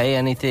have to pay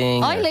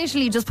anything? I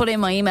literally just put in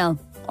my email.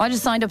 I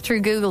just signed up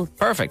through Google.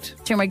 Perfect.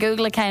 Through my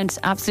Google account.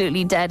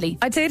 Absolutely deadly.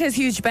 I'd say it has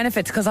huge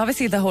benefits because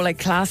obviously the whole like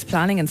class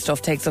planning and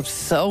stuff takes up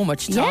so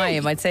much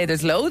time. Yeah. I'd say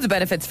there's loads of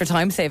benefits for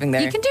time saving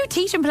there. You can do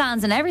teaching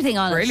plans and everything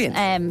on Brilliant.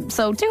 it.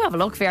 So do have a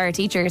look if you are a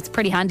teacher. It's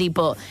pretty handy.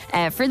 But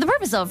for the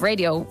purpose of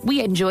radio,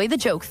 we enjoy the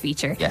joke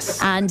feature. Yes.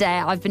 And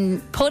I've been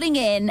putting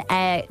in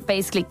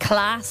basically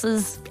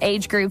classes,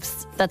 age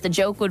groups that the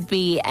joke would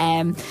be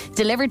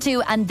delivered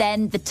to, and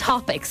then the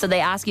topic. So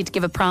they ask you to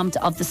give a prompt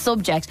of the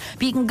subject,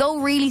 but you can go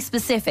really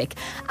specific.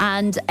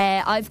 And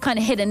I've kind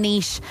of hit a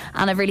niche,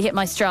 and I've really hit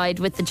my stride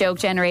with the joke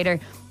generator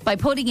by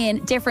putting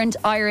in different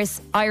Irish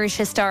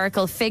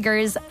historical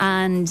figures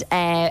and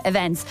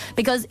events,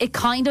 because it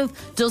kind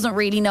of doesn't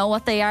really know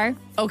what they are.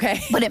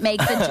 Okay. But it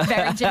makes a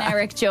very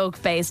generic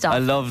joke based off. I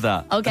love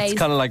that. Okay. It's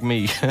kind of like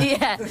me.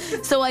 Yeah.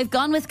 So I've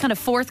gone with kind of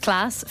fourth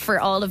class for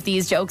all of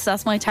these jokes.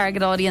 That's my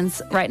target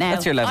audience right now.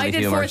 That's your level I of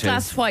did humour fourth too.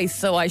 class twice,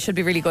 so I should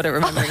be really good at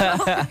remembering.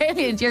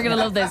 Brilliant. You're going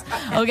to love this.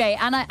 Okay.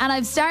 And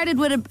I've started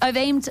with I've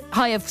aimed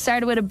high. I've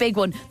started with a big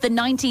one. The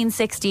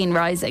 1916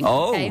 Rising.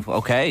 Oh,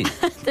 okay.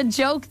 The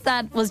joke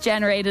that was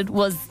generated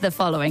was the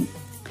following.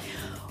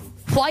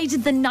 Why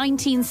did the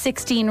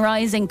 1916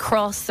 Rising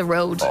cross the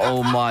road?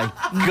 Oh my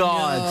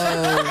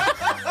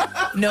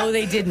God. No,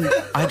 they didn't.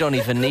 I don't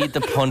even need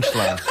the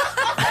punchline.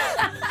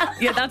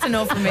 Yeah, that's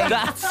enough for me.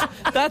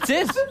 That's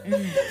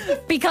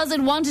it. Because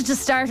it wanted to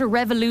start a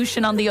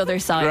revolution on the other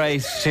side.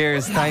 Great.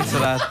 Cheers. Thanks for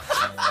that.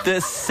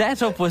 The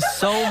setup was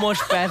so much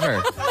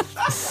better.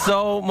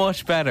 So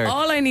much better.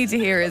 All I need to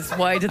hear is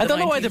why did I don't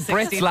know why the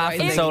Brits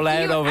laughing so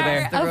loud you over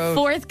there. are a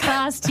fourth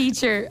class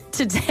teacher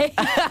today.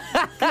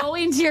 Go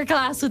into your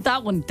class with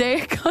that one.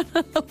 They're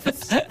gonna love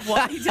it.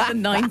 Why did the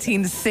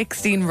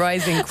 1916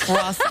 Rising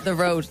cross the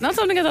road? Not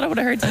something I thought I would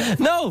have heard.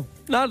 No,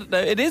 not.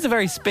 It is a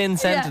very spin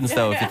sentence,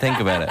 though, if you think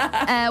about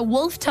it.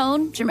 Wolf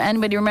Tone.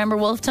 Anybody remember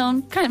Wolf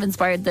Tone? Kind of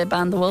inspired the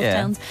band The Wolf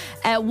Yeah. Tones.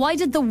 Why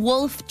did the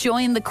wolf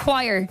join the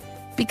choir?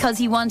 because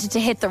he wanted to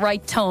hit the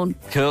right tone.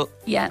 Cool.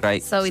 Yeah,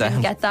 Great. so he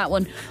didn't get that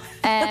one.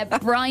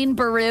 Brian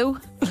Boru.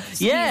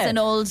 Yeah. He's an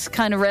old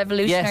kind of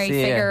revolutionary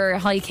figure or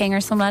high king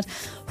or something like that.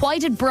 Why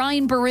did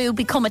Brian Boru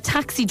become a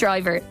taxi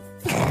driver?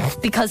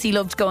 Because he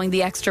loved going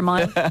the extra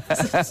mile.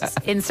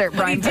 Insert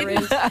Brian Boru.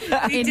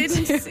 He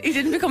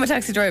didn't become a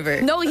taxi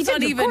driver. No, he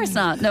didn't. Of course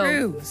not. No.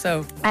 True.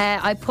 So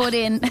I put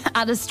in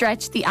at a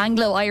stretch the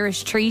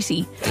Anglo-Irish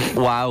Treaty.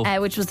 Wow.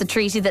 Which was the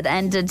treaty that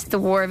ended the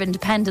War of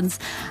Independence.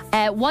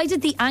 Why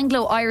did the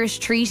Anglo-Irish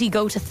Treaty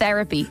go to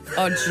therapy?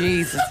 Oh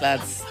Jesus,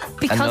 lads!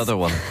 Another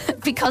one.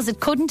 Because it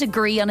couldn't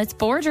agree on its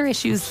border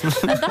issues.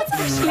 Now,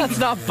 That's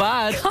not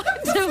bad. kind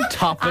of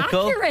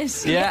Topical.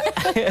 accurate. Yeah.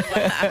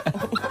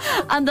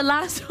 And the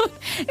last one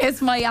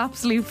is my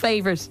absolute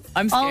favourite.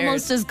 I'm scared.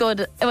 Almost as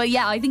good. Well,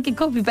 yeah, I think it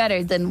could be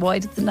better than why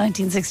did the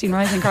 1916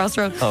 Rising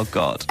Crossroad. Oh,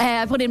 God.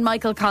 I put in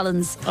Michael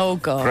Collins. Oh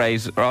God.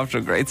 Great. We're off to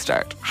a great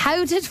start.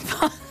 How did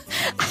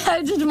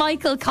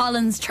Michael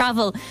Collins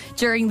travel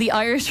during the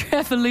Irish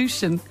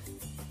Revolution?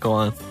 Go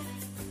on.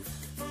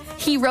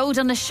 He rode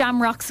on a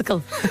shamroxicle.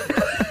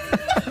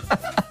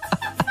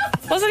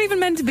 What's it even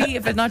meant to be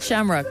if it's not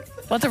shamrock?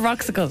 What's a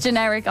roxicle?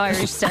 Generic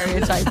Irish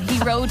stereotype. He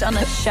rode on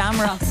a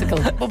shamroxicle.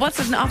 But what's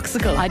an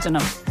oxicle? I don't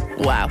know.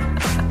 Wow.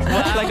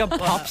 Like a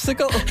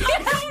popsicle?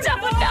 I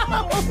don't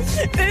know.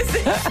 This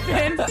has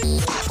been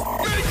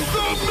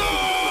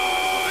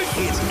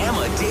It's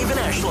Emma, Dave, and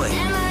Ashling.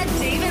 Emma,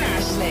 Dave, and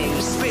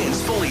Ashling.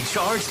 Spins Fully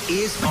Charged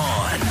is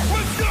on.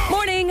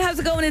 morning. How's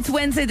it going? It's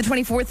Wednesday, the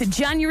 24th of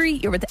January.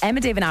 You're with Emma,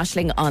 Dave, and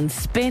Ashling on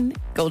Spin.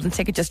 Golden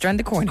ticket just around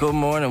the corner. Good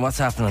morning. What's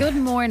happening? Good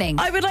morning.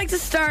 I would like to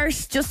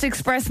start just to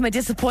express my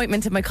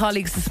disappointment to my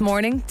colleagues this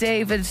morning.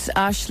 David,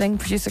 Ashling,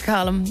 producer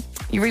Callum,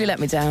 you really let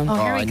me down. Oh,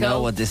 here I we go.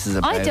 know what this is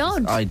about. I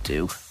don't. I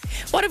do.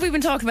 What have we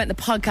been talking about in the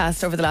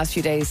podcast over the last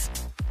few days?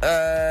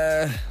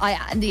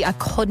 I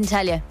couldn't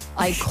tell you.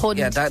 I couldn't.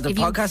 Yeah, the If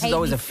you podcast is paid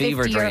always me a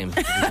fever 50 dream. to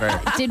be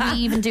fair. Did we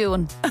even do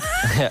one?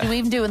 Did we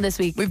even do one this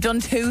week? We've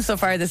done 2 so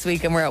far this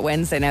week and we're at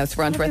Wednesday now, so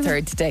we're on to our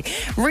 3rd today.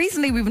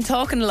 Recently we've been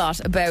talking a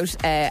lot about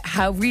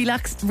how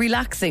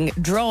relaxing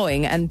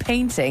drawing and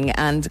painting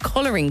and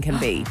colouring can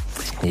be.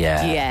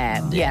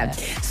 Yeah.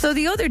 So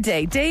the other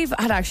day, Dave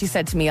had actually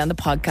said to me on the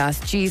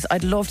podcast, geez,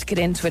 I'd love to get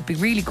into it. It'd be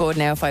really good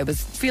now if I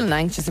was feeling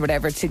anxious or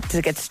whatever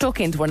to get stuck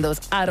into one of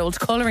those adult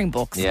colouring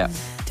books. Yeah.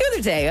 The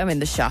other day I'm in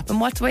the shop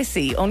and what do I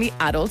see? Only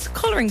adult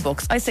colouring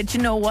books. I said, you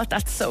know what?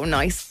 That's so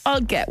nice.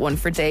 I'll get one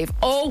for Dave.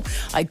 Oh,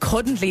 I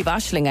couldn't leave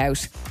Ashling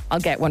out. I'll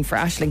get one for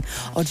Ashling.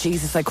 Oh,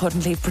 Jesus, I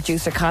couldn't leave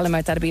producer Callum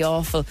out. That'd be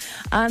awful.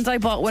 And I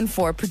bought one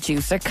for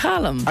producer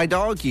Callum. I'd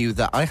argue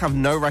that I have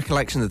no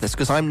recollection of this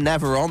because I'm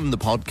never on the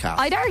podcast.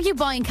 I'd argue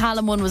buying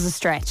Callum one was a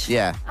stretch.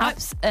 Yeah. An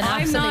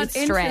I'm absolute not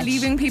stretch. into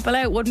leaving people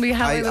out. Wouldn't be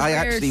how I was I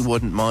weird. actually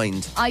wouldn't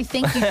mind. I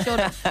think you should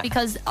have,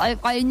 because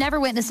I never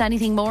witnessed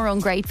anything more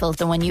ungrateful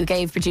than when you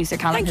gave producer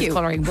Callum Thank his you.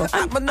 colouring book.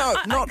 But no,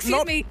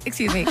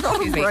 Excuse me.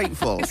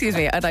 ungrateful. Excuse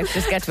me. I'd like to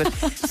just get to it.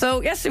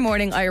 So yesterday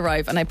morning I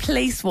arrive and I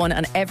place one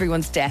on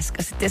everyone's desk.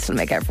 I said, this will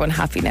make everyone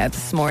happy now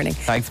this morning.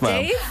 Thanks, Mum.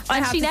 Dave, I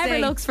And have she to never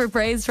say, looks for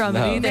praise from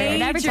No. it either. It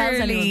never tells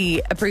anyone.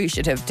 majorly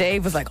appreciative.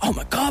 Dave was like, oh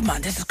my God,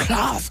 man, this is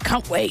class.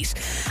 Can't wait.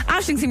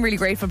 Ashling seemed really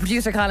grateful.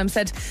 Producer Callum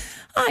said,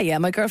 yeah,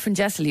 my girlfriend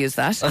Jess will use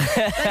that.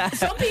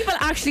 Some people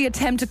actually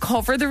attempt to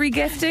cover the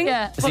regifting.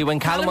 Yeah. See, when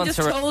Callum wants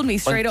just to told me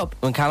straight up.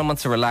 When Callum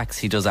wants to relax,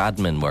 he does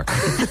admin work.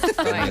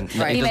 Right.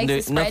 He doesn't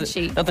makes a nothing,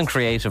 spreadsheet. nothing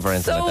creative or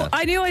anything So like that.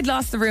 I knew I'd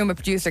lost the room with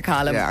producer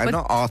Callum. Yeah, I'm but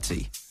not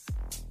arty.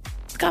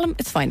 Callum,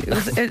 it's fine.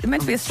 It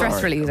meant to be a stress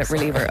Sorry.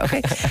 reliever,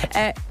 okay?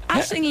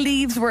 Ashling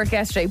leaves work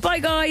yesterday. Bye,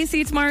 guys. See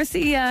you tomorrow.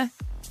 See ya.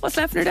 What's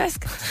left in her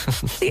desk?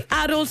 The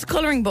adult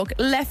colouring book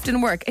left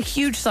in work. A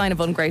huge sign of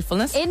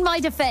ungratefulness. In my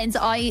defence,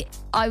 I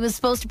was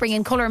supposed to bring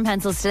in colouring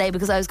pencils today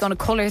because I was going to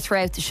colour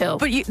throughout the show.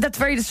 But that's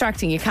very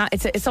distracting. You can't.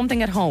 It's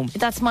something at home.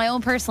 That's my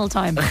own personal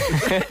time.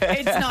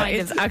 It's not.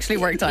 It's actually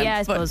work time. Yeah,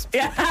 I But-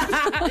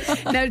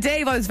 suppose. Now,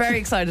 Dave, I was very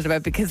excited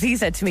about because he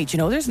said to me, do you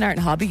know there's an art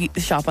and hobby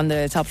shop on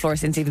the top floor of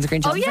St. Stephen's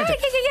Green Shopping yeah, Centre?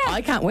 yeah.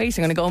 I can't wait.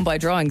 I'm going to go and buy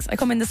drawings. I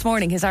come in this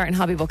morning. His art and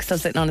hobby book still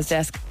sitting on his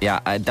desk. Yeah,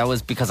 that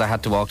was because I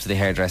had to walk to the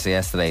hairdresser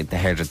yesterday,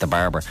 the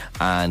barber,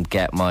 and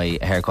get my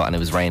haircut, and it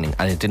was raining,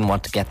 and I didn't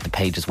want to get the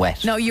pages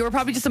wet. No, you were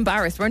probably just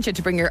embarrassed, weren't you,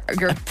 to bring your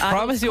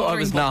Promise you I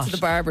was not. to the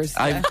barbers.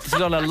 I've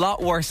done a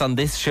lot worse on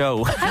this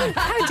show.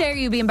 How dare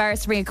you be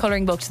embarrassed to bring a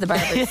colouring book to the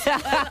barbers?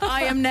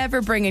 I am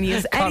never bringing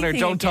you Connor, anything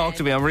don't talk again.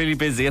 to me. I'm really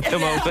busy at the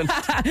moment.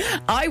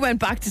 I went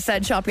back to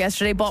said shop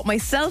yesterday, bought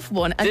myself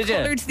one, and Did you?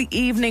 coloured the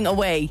evening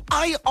away.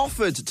 I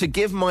offered to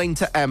give mine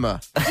to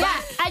Emma.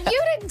 Yeah, and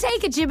you didn't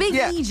take it, you big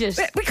Yeah. idiot.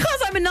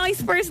 Because I'm a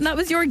nice person, that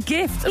was your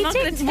gift. I'm You not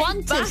going to didn't take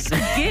want back it.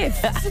 the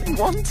gift. I didn't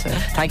want it.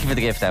 Thank you for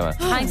the gift, Emma.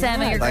 Thanks,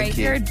 Emma. You're Thank great.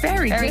 you. You're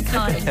very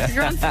kind.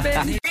 You're on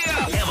Spin.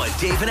 Emma,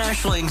 Dave, and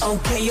Ashling's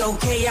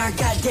Okay, I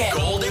got that.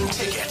 Golden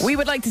Ticket. We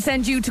would like to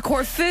send you to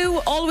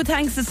Corfu, all with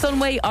thanks to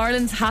Sunway,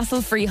 Ireland's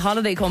hassle-free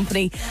holiday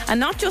company. And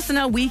not just in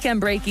a weekend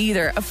break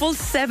either. A full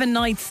 7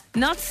 nights,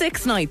 not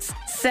 6 nights,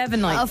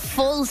 7 nights. A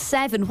full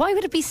 7. Why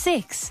would it be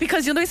 6?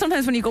 Because you know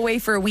sometimes when you go away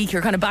for a week,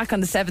 you're kind of back on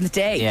the 7th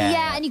day.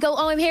 Yeah, and you go,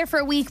 oh, I'm here for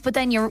a week, but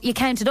then you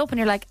count it up and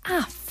you're like,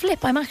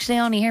 flip, I'm actually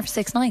only here for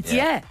 6 nights.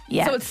 Yeah.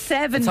 Yeah. So it's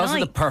 7 It's nights.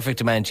 also the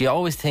perfect amount. You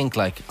always think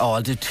like, oh,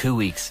 I'll do 2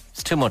 weeks.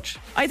 It's too much.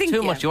 I think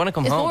too much. You want to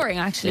come It's home. boring,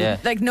 actually. Yeah.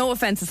 Like, no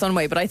offense to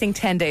Sunway, but I think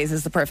 10 days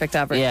is the perfect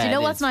average. Yeah. Do you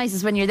know it what's is. nice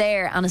is when you're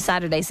there on a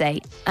Saturday,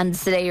 say, and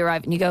it's the day you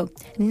arrive and you go,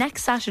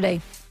 next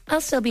Saturday, I'll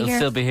still be I'll here.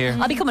 still be here.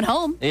 I'll be coming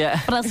home. Yeah.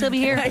 But I'll still be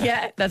here.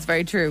 Yeah, that's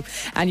very true.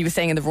 And you were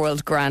staying in the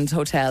World Grand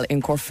Hotel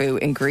in Corfu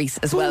in Greece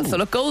as well. So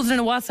look, goals in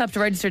a WhatsApp to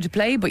register to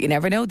play, but you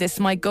never know. This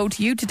might go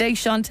to you today.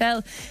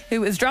 Chantel,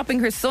 who is dropping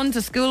her son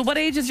to school. What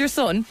age is your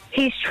son?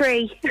 He's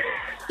 3.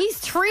 He's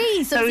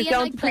 3, so is he in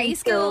like play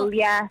school?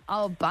 Yeah.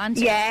 Oh,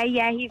 banter.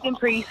 Yeah, he's in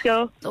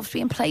preschool. Love to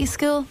be in play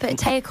school. Bit of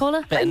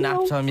Teacola. Bit of nap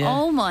time, yeah.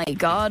 Oh my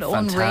God,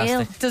 unreal.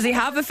 Fantastic. Does he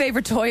have a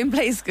favourite toy in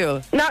play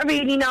school? Not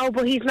really, no,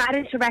 but he's mad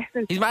into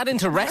wrestling. He's mad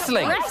into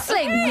wrestling.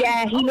 Wrestling.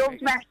 Yeah, he loves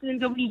wrestling,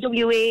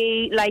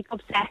 WWE, like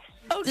obsessed.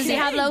 Does he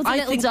have loads of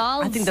little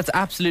dolls? I think that's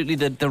absolutely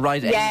the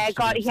right age. Yeah, to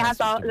God, be he has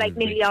obsessed all, with like the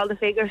nearly all the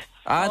figures.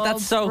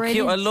 That's so brilliant.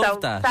 cute. I love So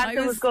that.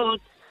 Santa was good.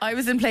 I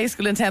was in play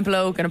school in Temple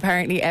Oak, and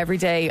apparently every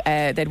day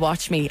they'd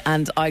watch me,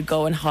 and I'd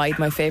go and hide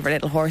my favourite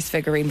little horse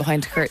figurine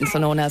behind a curtain so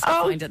no one else could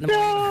find it in the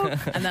morning.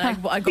 And then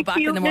I'd go back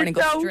in the morning,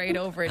 go straight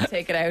over and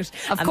take it out.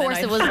 Of and course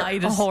then it was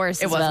hide a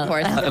horse It as was well. a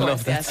horse. I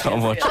love that so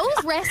much.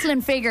 Those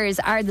wrestling figures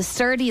are the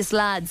sturdiest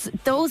lads.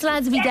 Those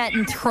lads be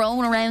getting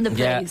thrown around the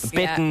Yeah, place.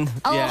 bitten.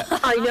 Oh, Yeah.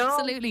 I know.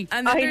 absolutely.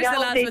 And then I there's the know,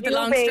 lads they with the do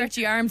long be.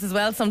 stretchy arms as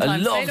well I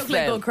sometimes. love They look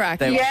like them. good crack.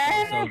 They were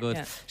Yeah. so good.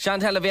 Yeah.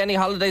 Chantel, have you any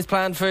holidays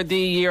planned for the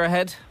year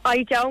ahead?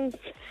 I don't.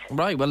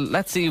 Right, well,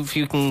 let's see if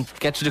you can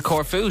get you to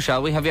Corfu,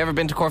 shall we? Have you ever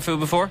been to Corfu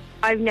before?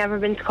 I've never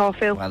been to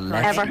Corfu. Well,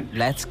 ever.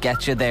 let's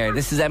get you there.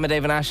 This is Emma,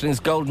 Dave and Aisling's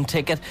Golden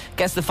Ticket.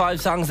 Guess the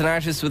 5 songs and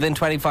artists within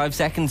 25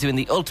 seconds. You win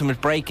the ultimate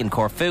break in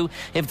Corfu.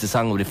 If it's a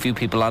song with a few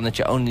people on it,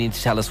 you only need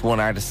to tell us one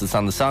artist that's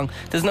on the song.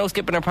 There's no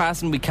skipping or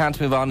passing. We can't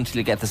move on until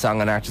you get the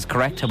song and artist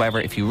correct. However,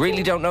 if you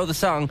really don't know the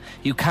song,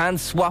 you can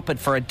swap it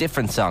for a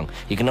different song.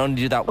 You can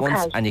only do that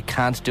once, and you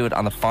can't do it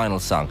on the final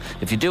song.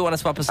 If you do want to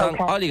swap a song,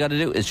 all you got to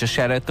do is just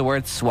shout out the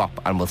word swap,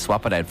 and we'll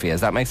swap it out for you.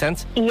 Does that make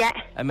sense? Yeah.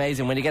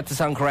 Amazing. When you get the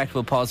song correct,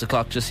 we'll pause the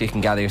clock just so you can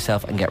gather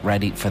yourself and get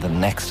ready for the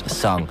next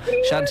song.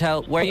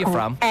 Chantel, where are you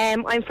from?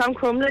 I'm from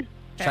Crumlin.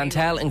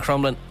 Chantel in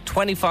Crumlin.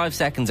 25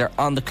 seconds are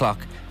on the clock.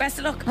 Best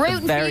of luck.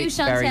 Rooting for you,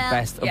 Chantel. Very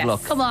best of Yes.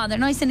 luck. Come on, they're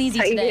nice and easy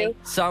Thank today. you.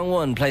 Song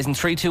 1 plays in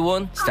 3, 2,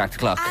 1. Start the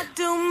clock.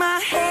 Do my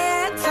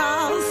head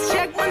toss,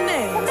 check my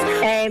nails.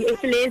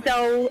 It's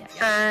Lizzo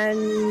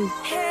and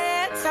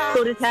Head toss.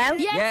 Good as Hell.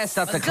 Yes,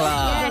 that's the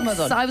clock.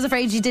 Yes, I was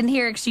afraid you didn't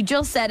hear it because she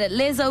just said it.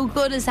 Lizzo,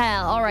 Good as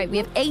Hell. All right, we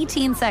have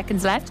 18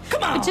 seconds left,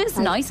 which is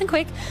nice and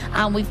quick.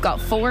 And we've got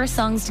 4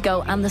 songs to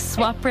go, and the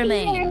swap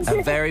remains.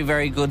 A very,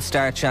 very good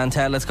start,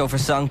 Chantel. Let's go for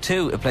song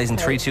 2. It plays in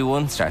 3, 2,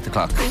 1. Start the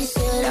clock.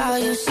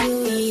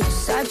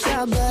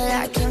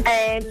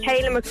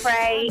 Taylor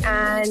McRae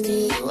and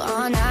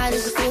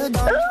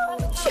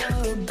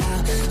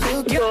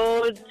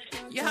Good.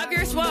 You have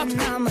your swap.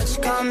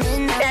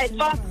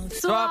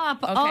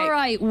 Swap. Okay. All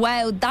right.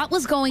 Wow, that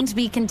was going to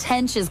be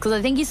contentious because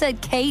I think you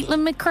said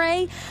Caitlin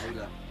McRae.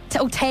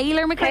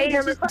 Taylor McRae.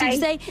 Taylor Did you McRae.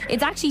 say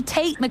it's actually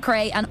Tate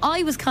McRae? And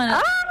I was kind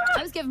of.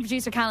 I was giving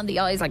producer Callum the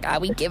eyes like,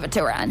 we give it to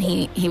her, and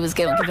he was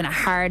giving a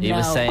hard He no.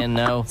 was saying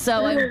no.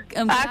 So I'm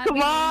glad come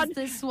we on. used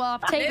the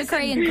swap. Tate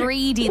McRae and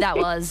Greedy, that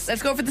was.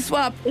 Let's go for the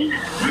swap. We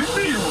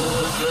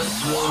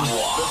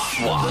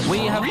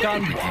have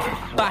gone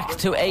back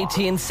to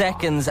 18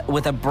 seconds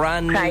with a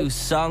brand new Okay.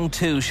 song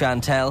 2,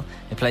 Chantel.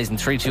 It plays in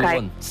 3, 2, Okay.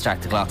 1.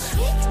 Start the clock.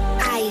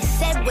 I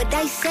said what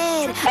I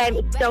said.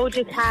 It's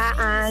Doja Cat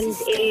and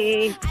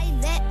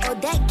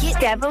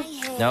Devil.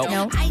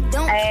 No. I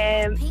don't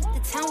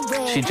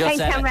She just Pink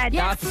said and it. red.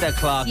 That's the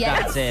clock.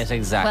 Yes. That's it,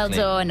 exactly.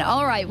 Well done.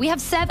 All right, we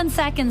have 7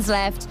 seconds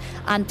left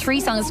and 3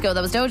 songs to go. That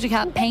was Doja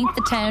Cat, Paint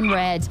the Town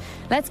Red.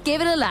 Let's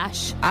give it a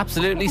lash.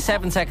 Absolutely.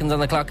 7 seconds on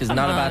the clock is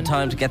not a bad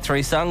time to get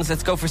 3 songs.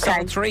 Let's go for song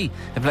Okay. 3.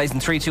 It plays in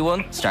 3, 2,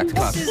 1. Start the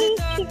clock. Swap.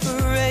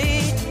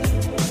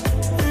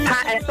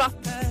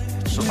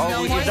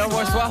 Oh, you've no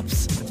more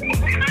swaps.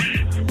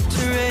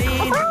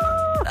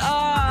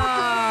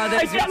 Ah, I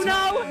there's your don't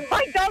know.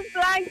 I don't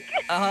blank.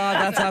 Ah,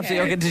 that's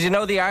absolutely okay. Did you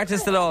know the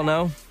artist at all?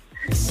 No?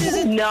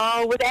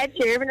 No, with Ed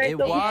Sheeran or It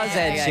something. was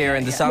Ed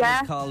Sheeran. The song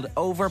Yeah. is called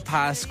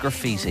Overpass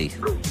Graffiti.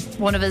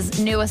 One of his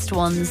newest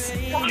ones.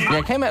 Yeah,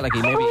 it came out like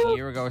maybe a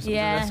year ago or something,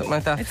 Yeah. or something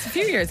like that. It's a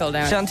few years old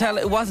now. Chantel,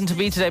 it wasn't to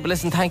be today, but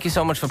listen, thank you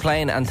so much for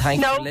playing and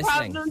thank you No for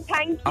listening. problem.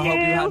 Thank I hope you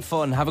you. had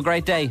fun. Have a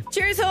great day.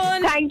 Cheers,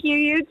 hon. Thank you.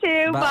 You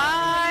too.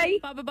 Bye.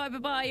 Bye.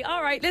 Bye.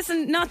 All right,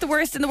 listen, not the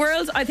worst in the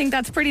world. I think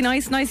that's pretty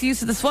nice. Nice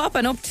use of the swap.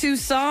 And up to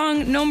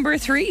song number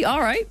 3.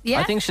 All right. Yeah.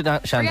 I think getting there.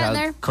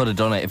 Chantal could have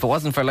done it. If it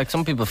wasn't for, like,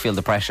 some people feel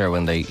the pressure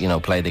when they actually,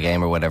 play the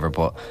game or whatever.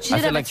 But She I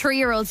did feel have a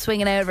 3-year-old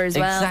swinging over as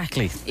well.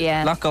 Exactly.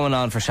 Yeah. A lot going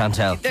on for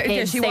Chantel.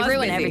 Kids, she they was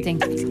ruin busy.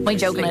 everything. My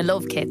joke, and I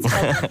love kids.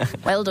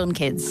 Well done,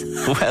 kids.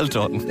 Well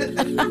done.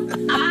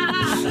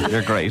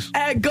 You're great.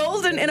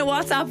 Golden in a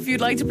WhatsApp if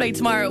you'd like to play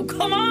tomorrow.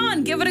 Come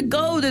on, give it a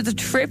go. There's a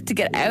trip to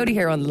get out of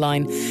here on the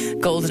line.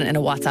 Golden in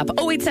a WhatsApp.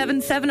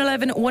 087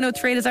 711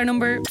 103 is our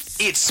number.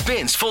 It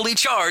spins fully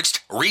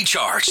charged,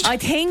 recharged. I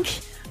think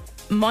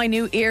my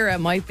new era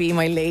might be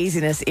my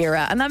laziness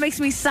era, and that makes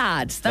me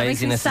sad. That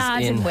Laziness makes me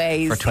sad is in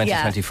ways. for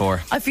 2024.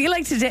 Yeah. I feel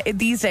like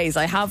these days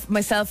I have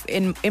myself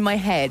in my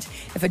head.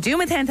 If I do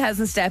my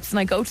 10,000 steps and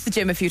I go to the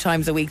gym a few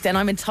times a week, then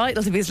I'm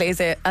entitled to be as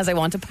lazy as I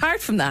want.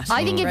 Apart from that,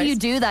 I think if you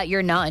do that,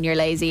 you're not in your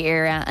lazy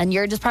era, and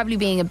you're just probably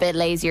being a bit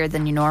lazier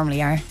than you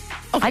normally are.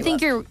 Okay, I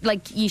think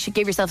you should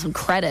give yourself some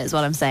credit, is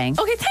what I'm saying.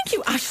 Okay, thank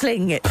you,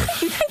 Aisling.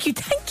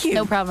 Thank you.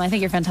 No problem. I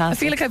think you're I fantastic.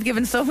 feel like I've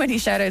given so many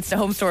shout outs to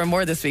Home Store and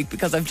More this week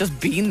because I've just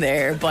been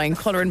there buying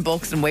colouring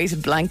books and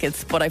weighted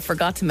blankets, but I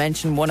forgot to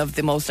mention one of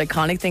the most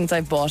iconic things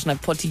I've bought and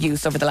I've put to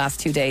use over the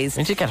last 2 days.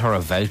 Didn't you get her a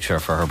voucher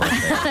for her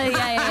birthday?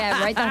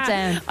 yeah. Write that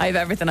down. I have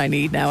everything I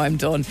need now. I'm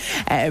done.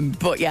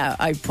 But yeah,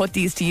 I put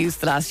these to use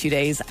the last few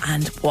days,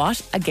 and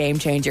what a game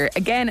changer.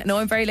 Again, no,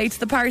 I'm very late to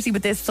the party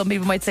with this. Some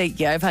people might say,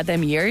 yeah, I've had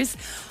them years.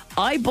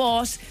 I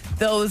bought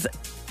those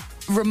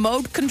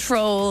remote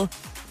control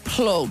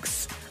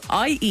plugs,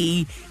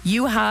 i.e.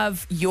 you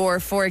have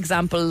your, for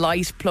example,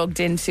 light plugged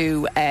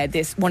into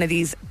this one of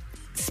these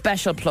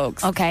special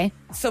plugs. Okay.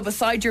 So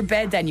beside your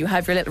bed then you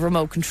have your little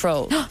remote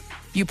control.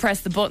 You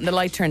press the button, the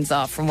light turns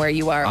off from where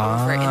you are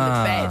over in the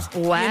bed.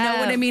 Wow. You know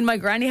what I mean? My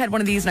granny had one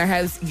of these in her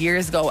house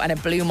years ago, and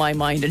it blew my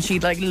mind. And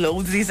she'd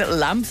loads of these little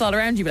lamps all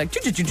around. You'd be like,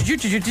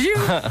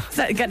 it's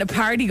like getting a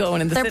party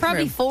going in the There are sitting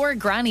probably room. 4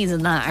 grannies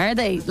in that, are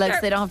they? So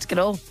they don't have to get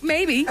up.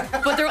 Maybe,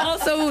 but they're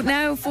also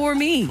now for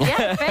me.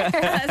 Yeah, fair.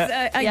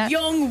 As a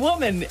young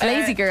woman.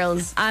 Lazy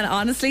girls. And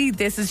honestly,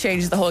 this has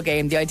changed the whole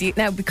game. The idea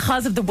now,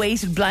 because of the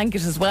weighted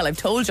blanket as well, I've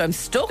told you I'm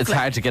stuck. It's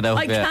hard to get out.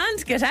 I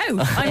can't get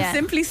out. I'm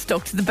simply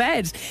stuck to the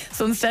bed.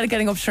 So instead of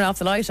getting up to turn off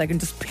the light, I can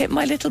just hit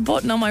my little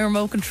button on my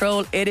remote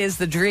control. It is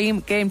the dream.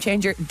 Game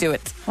changer. Do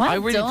it. Well I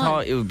really done.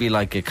 thought it would be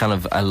like a kind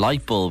of a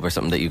light bulb or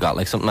something that you got,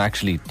 like something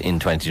actually in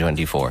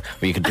 2024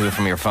 where you could do it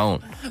from your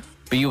phone.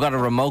 But you got a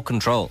remote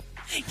control.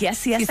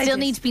 Yes, You I still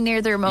did. need to be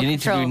near the remote You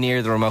need control. to be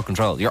near the remote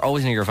control. You're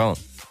always near your phone.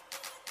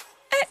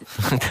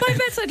 My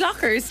bedside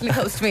locker is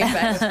close to me in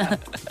bed.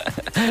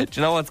 Do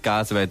you know what's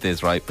gas about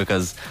this, right?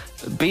 Because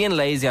being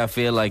lazy, I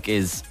feel like,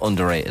 is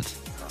underrated.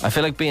 I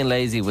feel like being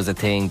lazy was a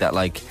thing that,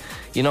 like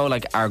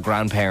our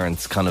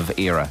grandparents' kind of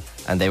era,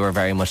 and they were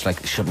very much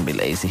like, shouldn't be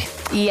lazy.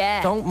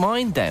 Yeah. Don't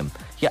mind them.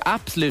 You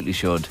absolutely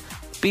should.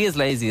 Be as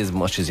lazy as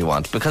much as you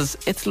want, because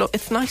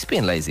it's nice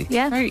being lazy.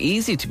 Yeah. It's very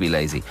easy to be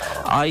lazy.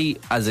 I,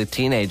 as a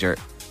teenager,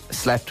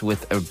 slept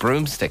with a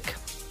broomstick.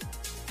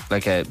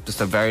 Just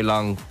a very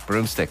long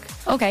broomstick.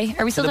 Okay.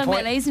 Are we still talking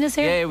about laziness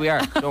here? Yeah, we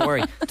are. Don't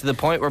worry. To the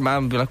point where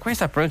Mum would be like, where's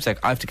that broomstick?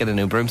 I have to get a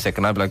new broomstick.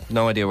 And I'd be like,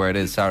 no idea where it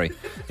is, sorry.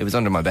 It was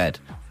under my bed.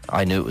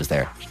 I knew it was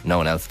there. No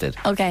one else did.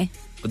 Okay.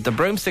 But the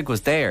broomstick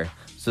was there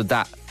so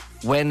that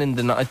when in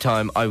the night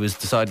time I was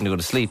deciding to go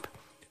to sleep,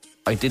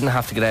 I didn't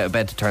have to get out of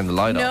bed to turn the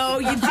light off. No,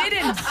 you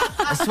didn't.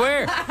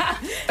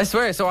 I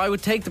swear. So I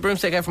would take the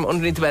broomstick out from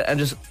underneath the bed and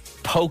just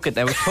poke it.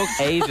 Now it took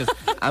ages.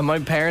 And my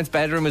parents'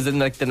 bedroom is in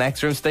the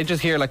next room, so they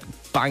just hear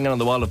banging on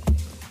the wall of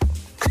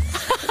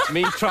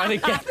me trying to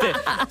get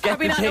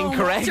the thing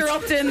correct. You're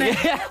up in there.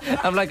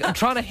 Yeah. I'm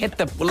trying to hit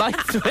the light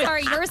switch.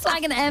 Sorry, you're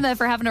slagging Emma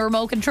for having a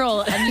remote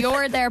control, and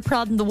you're there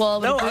prodding the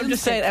wall with No, a I'm just broomstick.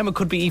 saying Emma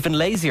could be even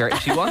lazier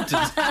if she wanted.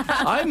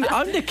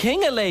 I'm the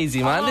king of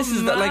lazy, man. This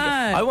is man.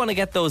 I want to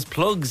get those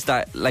plugs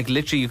that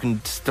literally you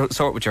can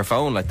sort with your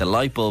phone, like the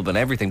light bulb and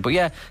everything. But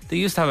yeah, they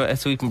used to have a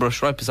sweep and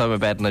brush right beside my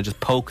bed, and I just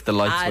poke the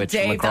light switch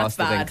Dave, from across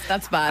that's the bad. thing.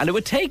 That's bad. And it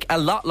would take a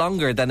lot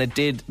longer than it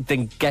did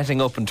than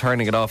getting up and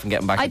turning it off and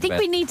getting back I into think bed.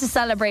 we need to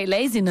celebrate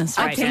laziness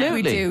right now. Absolutely,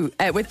 we do.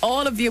 With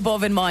all of the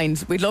above in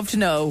mind, we'd love to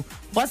know,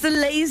 what's the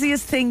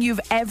laziest thing you've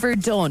ever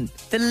done?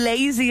 The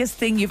laziest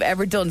thing you've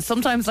ever done.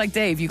 Sometimes, like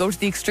Dave, you go to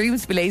the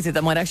extremes to be lazy.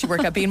 That might actually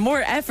work out being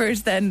more effort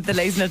than the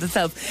laziness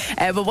itself.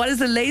 But what is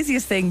the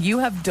laziest thing you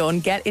have done?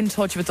 Get in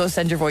touch with us.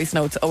 Send your voice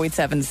notes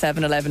 087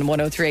 711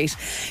 1038.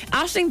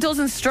 Aisling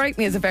doesn't strike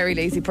me as a very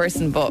lazy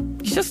person, but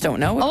you just don't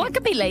know. Oh, I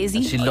could be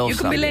lazy. She loves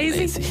You can be not being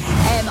lazy.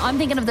 I'm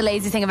thinking of the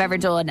laziest thing I've ever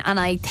done, and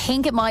I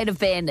think it might have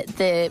been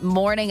the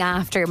morning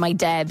after my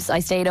Debs. I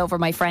stayed over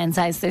my friend's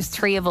house. There's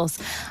 3 of us,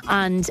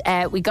 and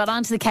we got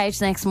onto the couch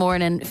the next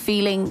morning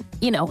feeling,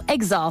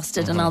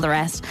 exhausted and all the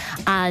rest,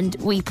 and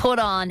we put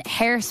on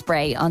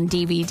Hairspray on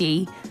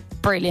DVD.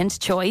 Brilliant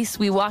choice.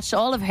 We watched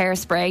all of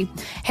Hairspray.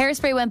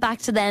 Hairspray went back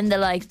to then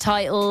the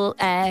title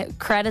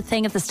credit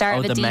thing at the start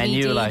of a the DVD,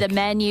 menu, the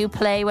menu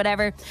play,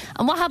 whatever.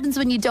 And what happens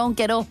when you don't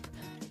get up?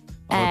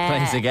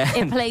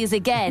 It plays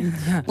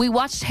again. We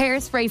watched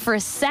Hairspray for a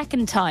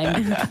second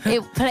time.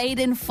 It played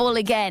in full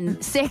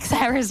again. 6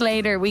 hours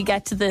later, we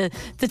get to the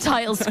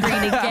title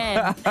screen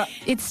again.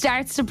 It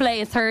starts to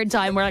play a third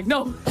time. We're like,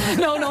 no.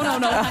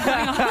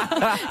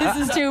 This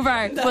is too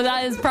far. But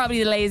that is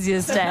probably the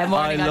laziest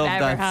morning I love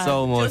I've ever that had.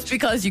 so much. Just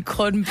because you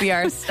couldn't be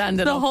our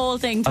standing The up. whole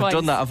thing twice. I've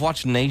done that. I've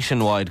watched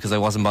Nationwide because I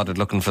wasn't bothered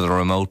looking for the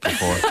remote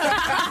before.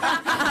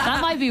 That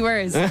might be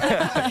worse.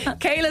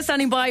 Kayla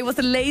standing by. What's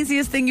the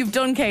laziest thing you've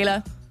done,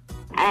 Kayla?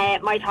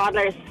 My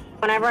toddlers.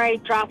 Whenever I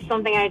drop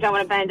something and I don't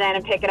want to bend down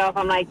and pick it up,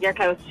 I'm like, you're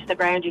close to the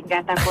ground, you can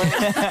get that for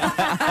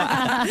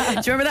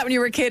me. Do you remember that when you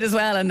were a kid as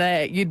well,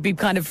 and you'd be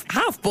kind of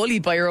half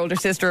bullied by your older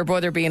sister or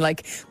brother being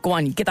like, go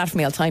on, get that for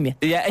me, I'll time you.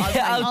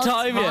 I'll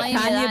time you.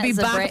 Can you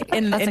be back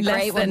in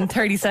less than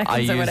 30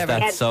 seconds I or whatever?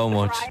 use that so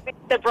much.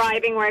 The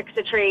bribing works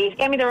a treat.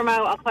 Give me the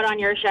remote, I'll put on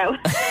your show.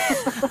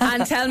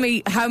 And tell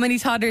me, how many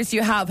toddlers do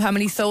you have? How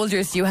many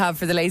soldiers do you have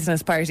for the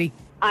laziness party?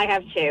 I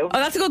have 2. Oh,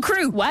 that's a good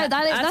crew. Wow,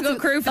 that's a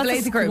good crew for the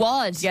lazy crew.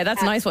 Squad. Yeah,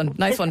 that's a nice one.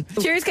 Nice one.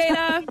 Cheers,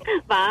 Kayla.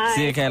 Bye.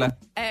 See you, Kayla.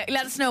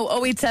 Let us know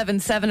 087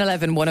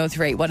 711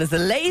 103. What is the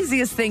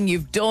laziest thing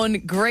you've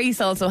done?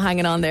 Grace also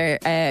hanging on there.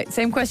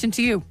 Same question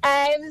to you.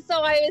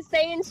 So I was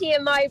saying to you,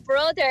 my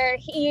brother,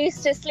 he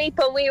used to sleep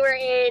when we were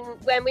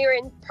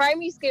in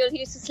primary school. He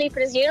used to sleep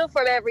in his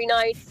uniform every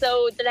night,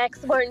 so the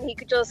next morning he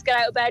could just get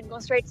out of bed and go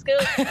straight to school.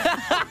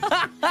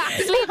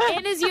 Sleep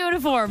in his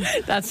uniform.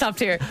 That's top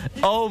tier.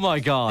 Oh my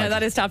God. Yeah,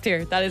 that is top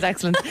tier. That is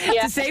excellent.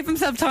 To save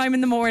himself time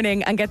in the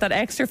morning and get that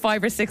extra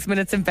 5 or 6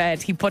 minutes in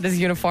bed, he put his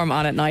uniform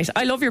on at night.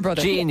 I love your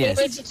brother. Genius.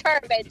 He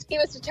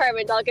was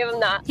determined. I'll give him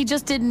that. He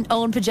just didn't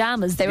own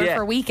pajamas. They were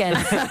for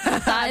weekends.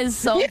 That is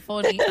so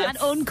funny and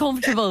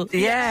uncomfortable.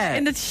 Yeah.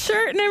 In the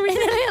shirt and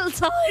everything. In a little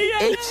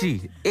tie.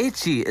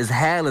 Itchy as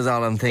hell is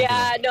all I'm thinking.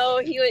 Yeah, no,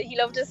 he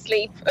loved to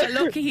sleep.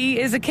 Look, he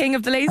is a king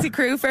of the lazy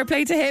crew. Fair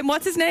play to him.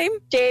 What's his name?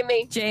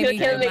 Jamie. Jamie. He'll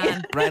kill me.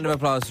 Round of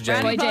applause for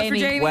Jamie. Round of applause for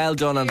Jamie. Well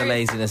done on the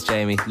laziness,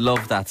 Jamie.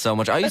 Love that so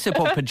much. I used to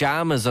put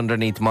pajamas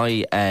underneath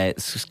my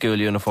school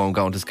uniform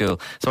going to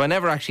school, so I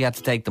never actually had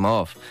to take them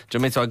off. Do you know what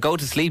I mean? So I'd go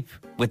to sleep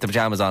with the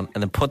pajamas on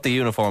and then put the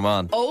uniform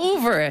on.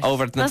 Over it.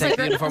 And then take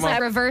the uniform off.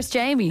 Reverse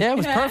Jamie. Yeah, it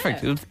was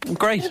perfect. It was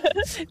great.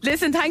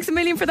 Listen, thanks a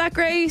million for that,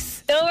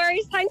 Grace. No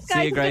worries. Thanks, guys.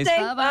 See you, Grace.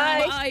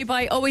 Bye.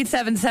 Bye.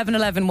 087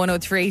 711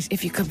 103.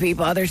 If you could be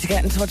bothered to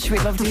get in touch,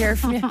 we'd love to hear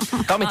from you.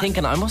 Got me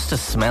thinking I must have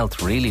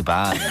smelt really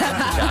bad.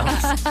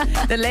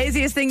 The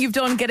laziest thing you've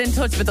done, get in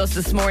touch with us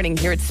this morning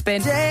here at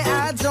Spin.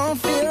 I don't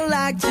feel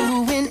like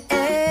doing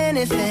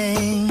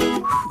anything.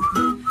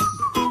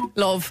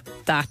 Love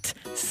that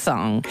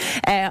song.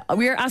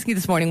 We were asking you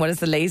this morning, what is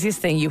the laziest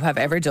thing you have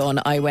ever done?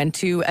 I went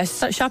to a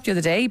shop the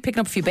other day,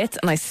 picking up a few bits,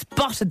 and I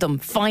spotted them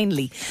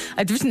finally.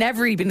 I'd just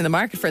never really been in the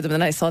market for them,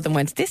 and then I saw them and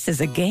went, this is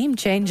a game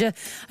changer.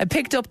 I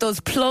picked up those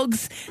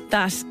plugs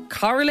that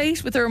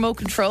correlate with the remote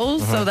control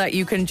so that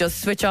you can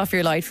just switch off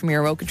your light from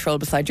your remote control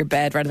beside your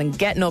bed rather than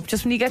getting up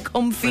just when you get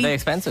comfy. Are they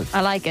expensive?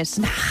 I like it.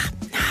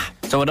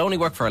 So it only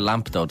work for a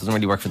lamp though. It doesn't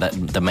really work for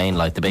the main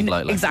light, the big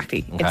light.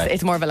 Exactly. Okay.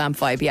 It's more of a lamp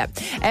vibe, yeah.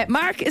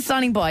 Mark is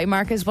standing by.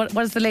 Mark, what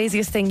is the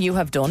laziest thing you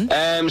have done?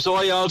 So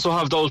I also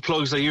have those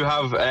plugs that you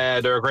have.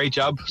 They're a great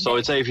job. So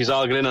I'd say if you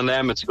all get in on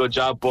them, it's a good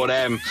job. But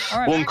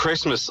one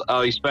Christmas,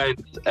 I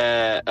spent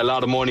a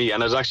lot of money,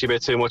 and it was actually a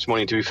bit too much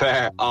money to be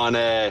fair, on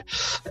a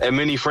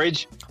mini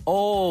fridge.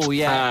 Oh,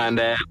 yeah. And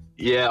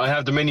I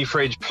have the mini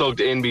fridge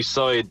plugged in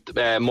beside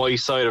my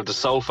side of the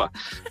sofa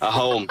at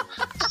home.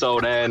 So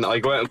then I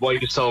go out and buy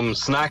some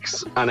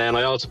snacks, and then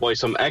I also buy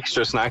some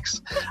extra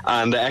snacks,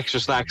 and the extra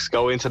snacks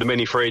go into the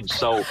mini fridge.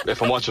 So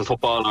if I'm watching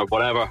football or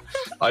whatever,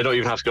 I don't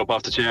even have to go up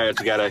off the chair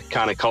to get a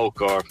can of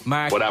Coke or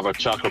whatever,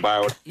 chocolate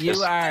bar.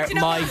 You are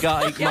my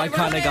guy, my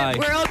kind of guy.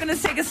 We're all going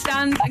to take a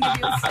stand and give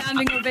you a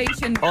standing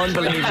ovation.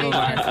 Unbelievable,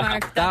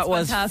 Mark. That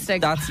was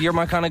fantastic. You're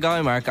my kind of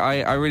guy, Mark.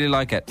 I really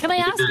like it. Can I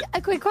ask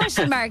a quick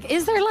question, Mark?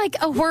 Is there like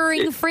a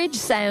whirring fridge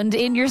sound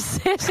in your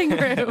sitting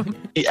room?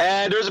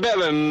 There's a bit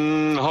of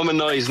a humming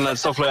noise and that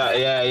stuff like that.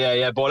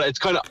 Yeah. But it's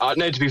kind of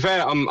now. To be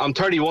fair, I'm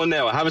 31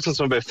 now. I have it since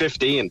I'm about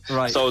 15.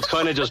 Right. So it's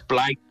kind of just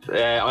blank.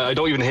 I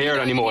don't even hear it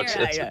anymore.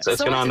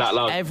 It's gone on that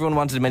long. Everyone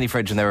wanted a mini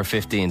fridge when they were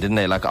 15, didn't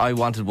they? Like I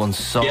wanted one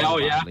so. Yeah,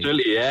 badly.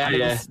 absolutely.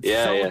 Yeah.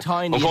 So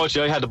tiny.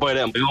 Unfortunately, I had to buy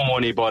that on my own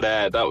money, but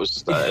that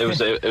was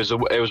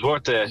it was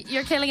worth it.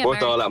 You're killing it,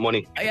 worth Mark. all that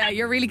money. Yeah,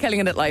 you're really killing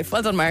it at life.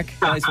 Well done, Mark.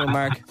 Nice one,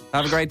 Mark.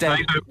 Have a great day.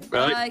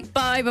 Right.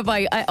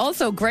 Bye.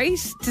 Also, great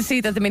to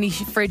see that the mini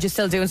fridge is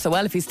still doing so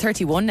well. If he's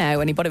 31 now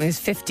and he bought it when he was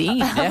 15.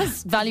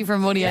 That's value for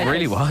money. It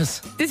really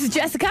was. This is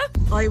Jessica.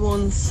 I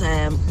once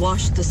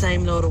washed the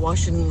same load of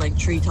washing like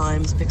 3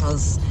 times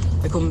because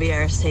I couldn't be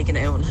arsed taking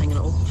it out and hanging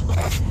it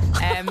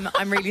up.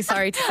 I'm really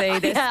sorry to say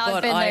this, Yeah,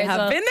 but I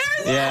have been there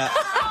as well. Yeah.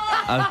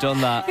 I've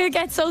done that. It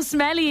gets so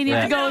smelly and you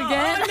have to go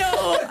again.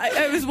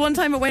 It was one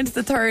time I went to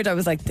the third. I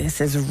was like,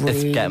 this is really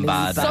It's getting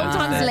bad.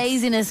 Sometimes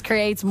laziness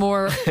creates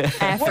more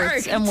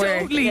effort and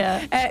work. Totally.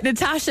 Yeah.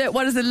 Natasha,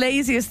 what is the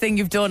laziest thing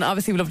you've done?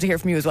 Obviously, we'd love to hear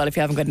from you as well if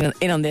you haven't gotten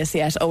in on this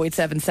yet.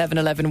 087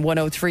 711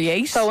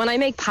 1038. So when I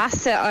make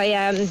pasta,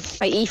 I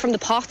eat from the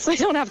pot, so I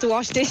don't have to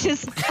wash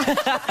dishes.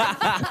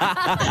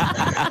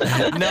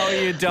 No,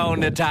 you don't,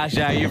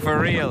 Natasha. Are you for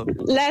real?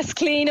 Less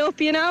clean up,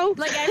 you know.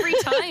 Like every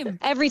time.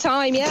 Every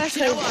time, yeah.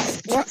 So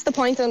what's the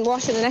point in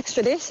washing an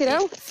extra dish, you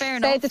know? Fair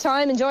enough. Save the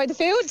time, enjoy the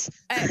food.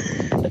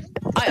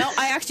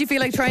 I actually feel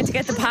like trying to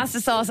get the pasta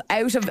sauce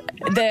out of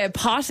the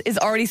pot is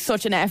already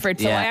such an effort.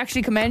 So I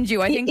actually commend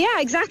you. I think. Yeah,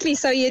 exactly.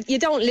 So you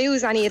don't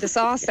lose any of the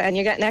sauce, then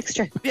you're getting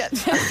extra. Yeah.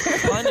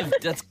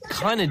 That's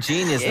kind of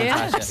genius,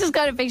 Natasha. I just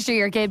got to picture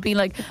your kid being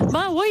like,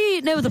 "Mom, why are you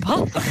eating out of the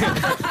pot?"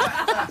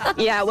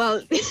 Yeah,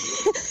 well,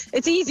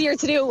 it's easier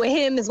to do it with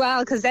him as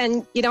well, because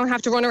then you don't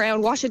have to run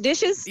around washing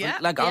dishes. Yeah.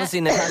 Like,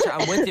 honestly, Natasha,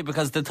 I'm with you,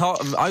 because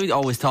I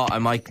always thought I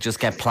might just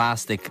get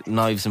plastic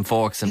knives and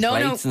forks and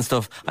plates and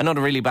stuff. I know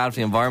they're really bad for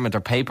the environment,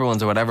 or paper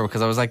ones or whatever,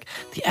 because I was like,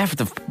 the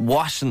effort of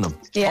washing them,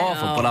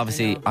 awful. But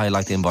obviously, I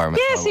like the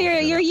environment. Yeah, so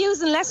you're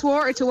using less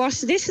water to wash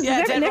the dishes.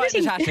 Yeah, dead right,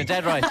 Natasha,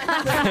 dead right.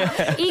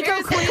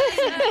 Eco queen.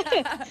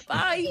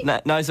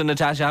 Bye. Nice one,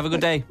 Natasha. Have a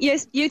good day.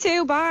 Yes, you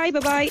too. Bye.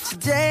 Bye.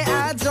 Today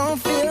I don't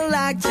feel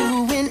like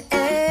doing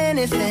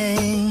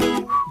anything.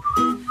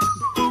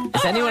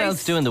 Is anyone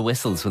else doing the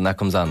whistles when that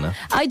comes on now?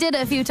 I did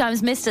it a few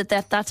times, missed it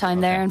that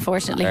time there,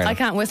 unfortunately. I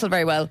can't whistle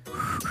very well.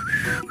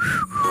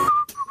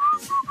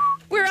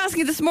 We're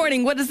asking this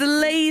morning, what is the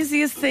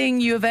laziest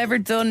thing you have ever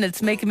done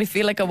that's making me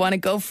feel like I want to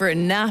go for a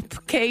nap?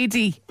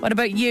 Katie, what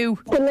about you?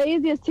 The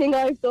laziest thing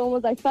I've done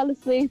was I fell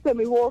asleep in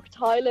my work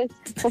toilet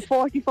for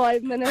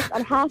 45 minutes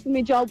and half of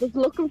my job was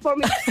looking for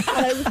me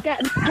and I was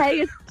getting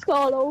paid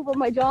all over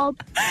my job.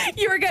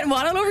 You were getting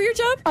what all over your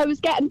job? I was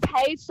getting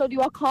paid, so they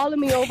were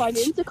calling me over on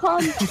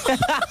intercom.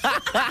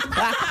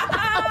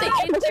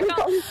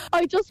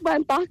 I just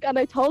went back and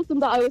I told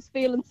them that I was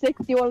feeling sick.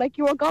 They were like,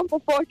 you were gone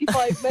for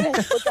 45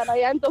 minutes, but then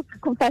I ended up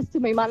confessing to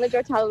my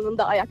manager, telling them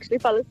that I actually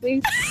fell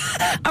asleep.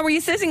 And were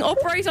you sitting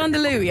upright on the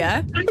loo,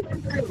 yeah?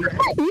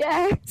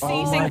 Yeah.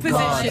 Seating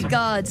position.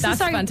 God. That's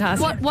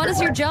fantastic. What is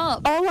your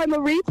job? Oh, I'm a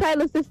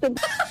retail assistant.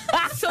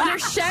 So they're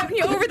shouting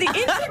you over the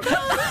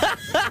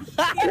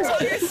intercom.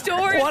 Your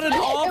store. What an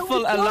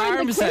awful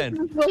alarm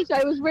sound.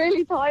 I was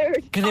really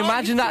tired. Can you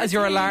imagine that as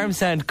your alarm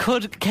sound?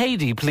 Could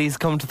Katie please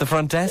come to the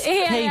front desk?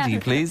 Yeah, Katie,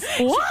 please.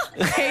 What?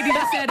 Katie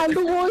just said. And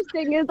the worst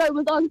thing is I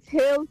was on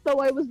till, so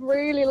I was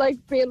really like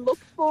being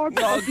looked for.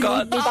 Oh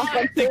God,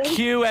 the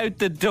queue out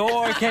the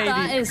door, Katie.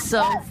 That is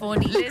so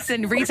funny.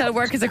 Listen, retail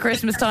work is at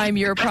Christmas time.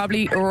 You're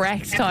probably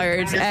wrecked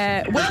tired.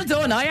 Well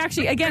done. I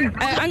actually, again,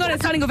 I'm going to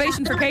standing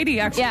ovation for Katie,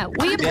 actually.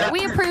 Yeah,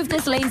 we approve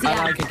this lazy I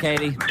app. like it,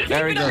 Katie.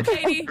 Very good.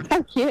 Katie.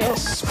 Thank you.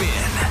 Spin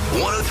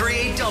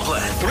 103.8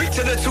 Dublin. 3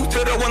 to the 2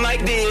 to the 1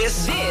 like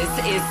this.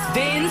 This is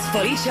Spins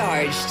Fully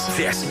Charged.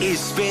 This is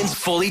Spins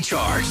Fully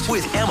Charged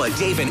with Emma,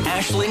 Dave, and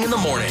Aisling in the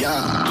morning.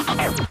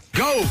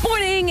 Go.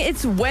 Morning,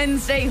 it's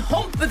Wednesday,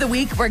 hump of the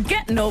week. We're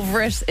getting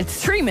over it.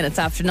 It's 3 minutes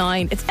after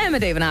 9. It's Emma,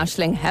 Dave, and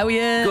Aisling. How are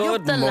you?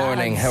 Good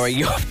morning. How are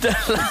you up the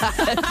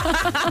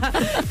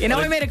You know,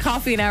 I made a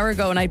coffee an hour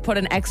ago and I put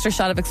an extra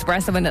shot of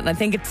espresso in it, and I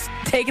think it's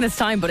taken its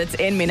time, but it's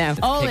in me now.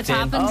 Oh, it's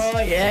happened. Oh,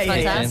 yeah,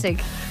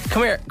 Fantastic.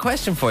 Come here,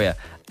 question for you.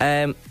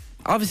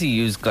 Obviously,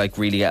 you like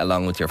really get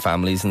along with your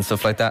families and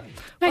stuff like that.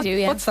 I do,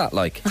 yeah. What's that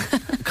like?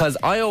 Because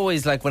I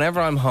always like whenever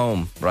I'm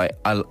home, right?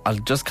 I'll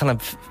just kind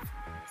of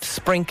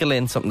sprinkle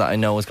in something that I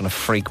know is going to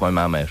freak my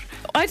mum out.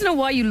 I don't know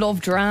why you love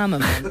drama,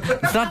 man.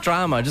 It's not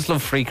drama. I just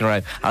love freaking her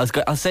out.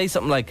 I'll say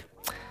something like,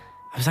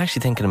 I was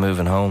actually thinking of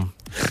moving home.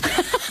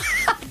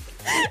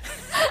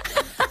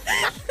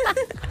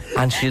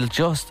 And she'll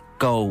just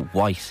go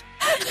white.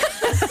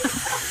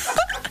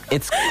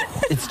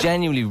 It's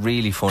genuinely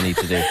really funny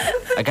to do.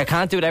 Like, I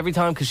can't do it every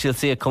time because she'll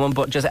see it coming,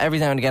 but just every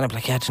now and again I'm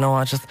like, yeah, do you know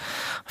what? I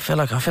feel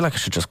like I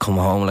should just come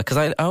home, like, because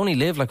I only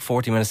live like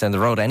 40 minutes down the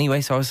road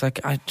anyway. So I was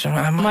like, I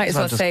might as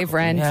well save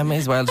rent. Yeah, I may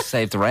as well just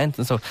save the rent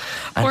and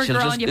stuff. And Poor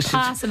girl, you're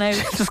passing out.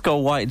 She'll just go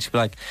white and she'll be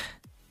like,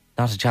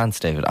 not a chance,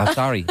 David. I'm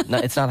sorry. No,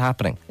 it's not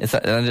happening.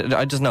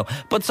 I just know.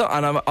 But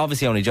and I'm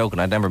obviously only joking.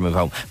 I'd never move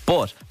home.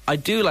 But I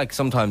do like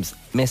sometimes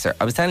miss her.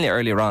 I was telling you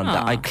earlier on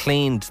that I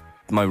cleaned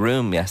my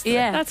room yesterday.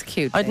 Yeah, that's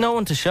cute. I had no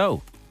one to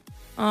show.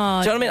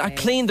 Oh, do you know what I mean? I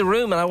cleaned the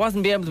room and I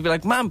wasn't able to be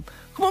like, Ma'am,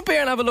 come up here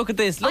and have a look at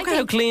this. Look at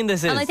how clean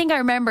this is. And I think I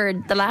remember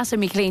the last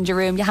time you cleaned your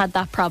room, you had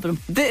that problem.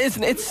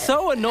 It's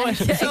so annoying.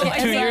 So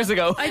 2 years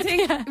ago. I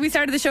think we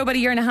started the show about a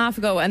year and a half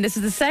ago, and this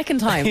is the second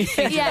time.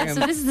 Yeah,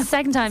 so this is the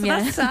second time,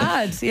 yeah. That's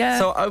sad, yeah.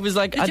 So I was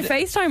like... Did you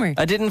FaceTime her?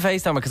 I didn't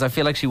FaceTime her because I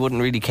feel like she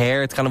wouldn't really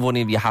care. It's kind of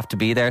only you have to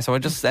be there. So I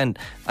just sent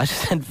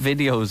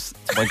videos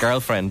to my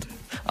girlfriend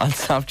on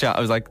Snapchat. I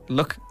was like,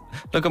 look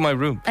Look at my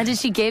room. And did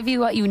she give you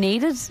what you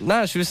needed?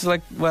 No, she was just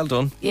like, well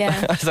done.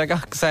 Yeah. I was like,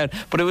 oh, sound.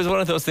 But it was one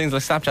of those things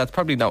like Snapchat's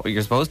probably not what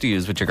you're supposed to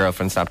use with your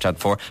girlfriend Snapchat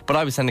for. But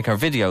I was sending her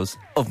videos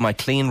of my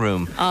clean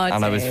room.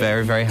 And I was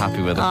very, very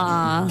happy with it.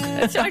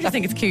 I just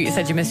think it's cute. You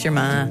said you missed your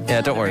ma.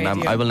 Yeah, don't worry,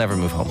 ma'am. I will never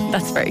move home.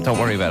 That's very Don't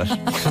worry about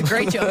it.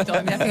 Great joke, though.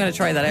 I'm definitely going to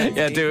try that out.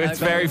 Yeah, do. It's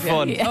very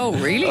fun. Oh,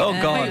 really? Oh,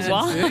 God. Wait,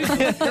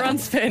 what? You're on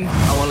spin.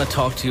 I want to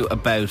talk to you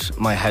about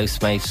my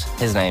housemate.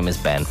 His name is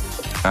Ben.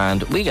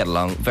 And we get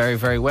along very,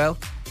 very well.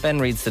 Ben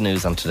reads the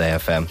news on Today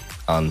FM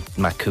on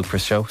Matt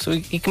Cooper's show. So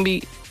he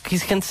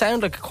can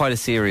sound like quite a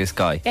serious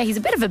guy. Yeah, he's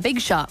a bit of a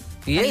big shot.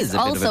 He is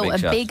also a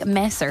big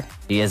messer.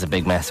 He is a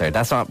big messer.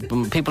 That's not.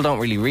 People don't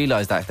really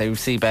realise that. They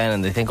see Ben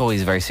and they think, oh,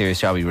 he's a very serious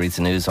job. He reads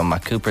the news on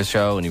Matt Cooper's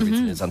show and he reads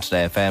the news on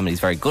Today FM and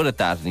he's very good at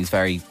that and he's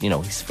very,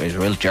 he's a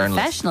real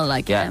journalist. Professional,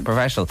 like yeah,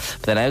 professional.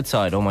 But then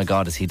outside, oh my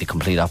God, is he the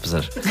complete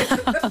opposite?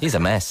 He's a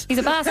mess. He's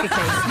a basket case.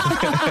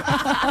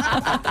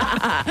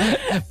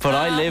 But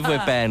I live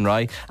with Ben,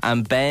 right?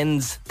 And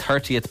Ben's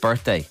 30th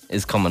birthday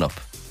is coming up.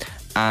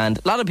 And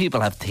a lot of people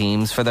have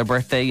themes for their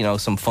birthday.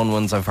 Some fun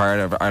ones I've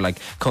heard are like,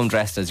 come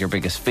dressed as your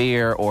biggest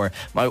fear, or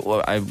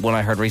one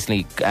I heard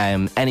recently,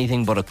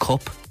 anything but a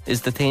cup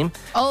is the theme.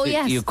 Oh,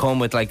 yes. You come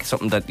with like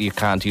something that you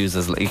can't use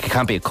it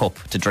can't be a cup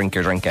to drink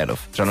your drink out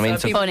of. Do you know what I mean?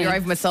 So people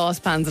arriving with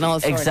saucepans and all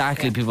sorts.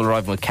 Exactly, people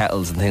arriving with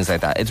kettles and things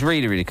like that. It's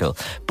really, really cool.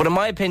 But in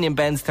my opinion,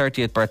 Ben's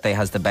 30th birthday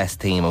has the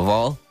best theme of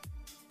all.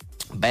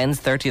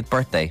 Ben's 30th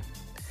birthday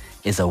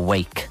is a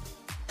wake.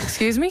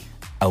 Excuse me?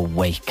 A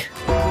wake.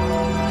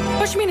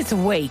 What do you mean it's a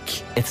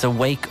wake? It's a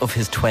wake of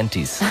his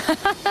 20s.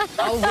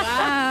 Oh,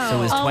 wow.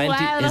 So his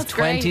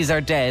 20s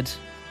are dead.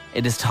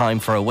 It is time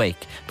for a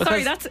wake.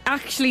 Sorry, that's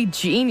actually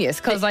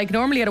genius. Because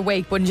normally at a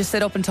wake, wouldn't you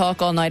sit up and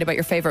talk all night about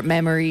your favourite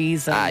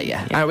memories?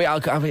 Yeah.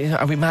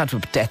 Are we mad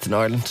with death in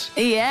Ireland?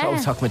 Yeah.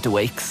 Always talking about the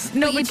wakes.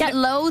 No, but you get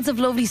loads of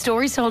lovely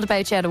stories told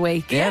about you at a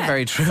wake. Yeah,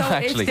 very true, so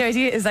actually. If the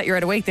idea is that you're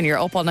at a wake, then you're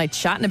up all night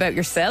chatting about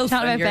yourself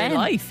and your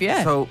life.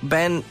 Yeah. So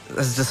Ben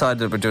has decided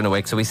that we're doing a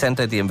wake. So we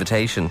sent out the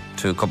invitation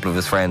to a couple of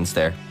his friends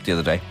there the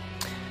other day.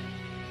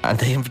 And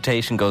the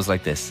invitation goes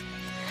like this.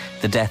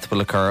 The death will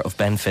occur of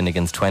Ben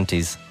Finnegan's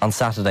 20s on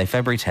Saturday,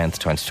 February 10th,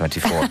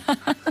 2024.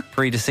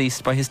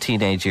 Predeceased by his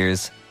teenage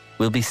years,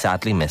 will be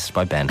sadly missed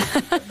by Ben.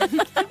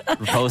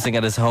 Reposing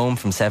at his home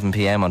from 7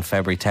 p.m. on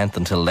February 10th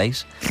until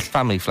late.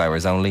 Family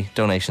flowers only.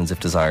 Donations if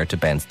desired to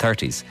Ben's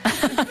 30s.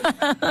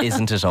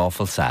 Isn't it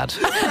awful sad?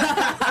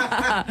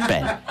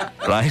 Ben,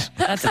 right?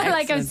 That's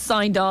like I've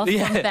signed off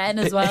from Ben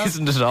as well.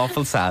 Isn't it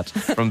awful sad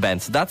from Ben?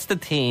 So that's the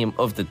theme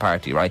of the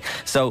party, right?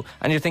 So,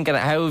 and you're thinking,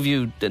 how have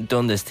you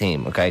done this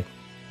theme, okay?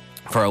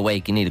 For a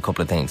wake, you need a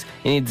couple of things.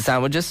 You need the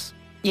sandwiches.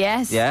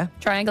 Yes. Yeah?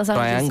 Triangle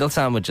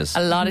sandwiches.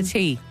 A lot of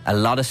tea. A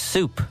lot of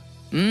soup.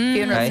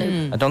 Funeral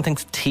soup. I don't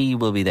think tea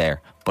will be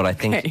there, but I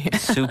think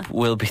soup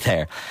will be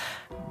there.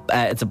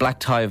 It's a black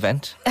tie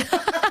event.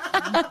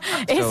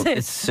 Is it?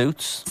 It's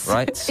suits,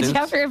 right? Suits, you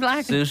have to wear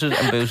black? Suited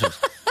and booted.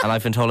 And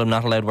I've been told I'm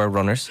not allowed to wear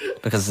runners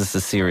because this is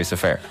a serious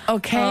affair.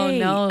 Okay. Oh,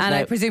 no. And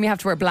I presume you have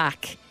to wear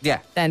black. Yeah.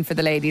 Then for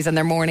the ladies and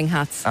their morning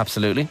hats.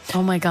 Absolutely.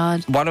 Oh my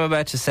God. What I'm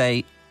about to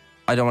say,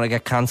 I don't want to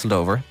get cancelled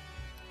over,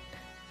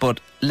 but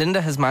Linda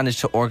has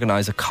managed to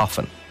organise a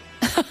coffin.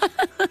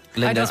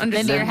 Linda's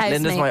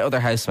my other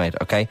housemate,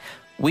 okay?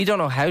 We don't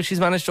know how she's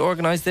managed to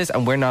organise this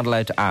and we're not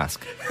allowed to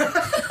ask.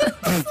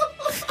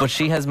 But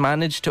she has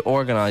managed to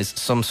organise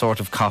some sort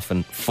of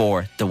coffin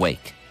for the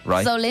wake,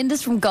 right? So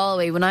Linda's from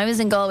Galway. When I was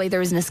in Galway, there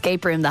was an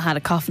escape room that had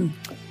a coffin.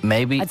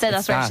 Maybe I'd say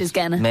that's where she's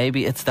getting it.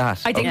 Maybe it's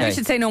that. I think we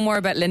should say no more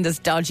about Linda's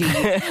dodgy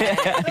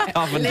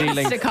coffin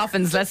dealing. to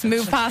coffins. Let's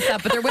move past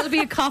that. But there will be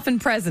a coffin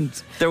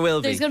present. There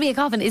will be. There's going to be a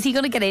coffin. Is he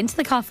going to get into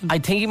the coffin? I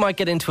think he might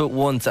get into it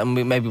once and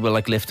maybe we'll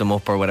lift him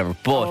up or whatever.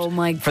 But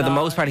for the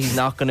most part, he's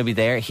not going to be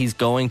there. He's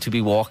going to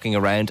be walking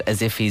around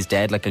as if he's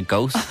dead like a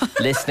ghost,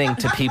 listening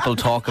to people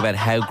talk about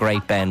how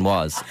great Ben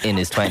was in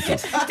his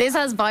 20s. This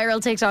has viral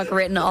TikTok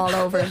written all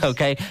over it.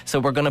 Okay, so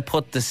we're going to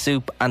put the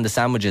soup and the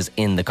sandwiches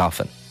in the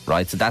coffin.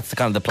 Right, so that's the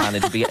kind of the plan.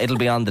 It'll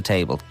be on the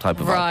table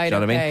type of vibe. Right, you know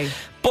what I mean? okay.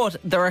 But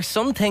there are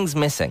some things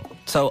missing.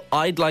 So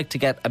I'd like to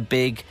get a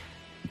big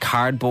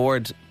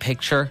cardboard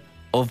picture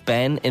of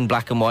Ben in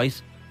black and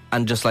white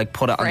and just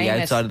put it on the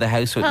outside of the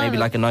house with maybe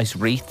a nice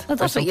wreath. Well,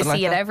 that's or what you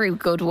see at every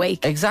good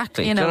wake.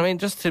 Exactly. Do you know what I mean?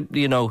 Just to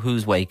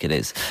whose wake it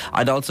is.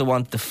 I'd also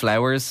want the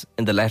flowers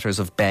in the letters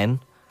of Ben.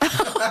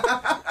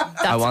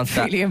 That's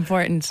really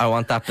important. I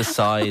want that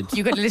beside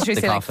you could literally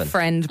the say coffin.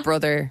 friend,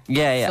 brother,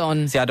 yeah.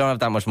 son. See, I don't have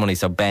that much money,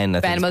 so Ben, I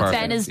think is perfect.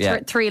 Ben is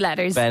 3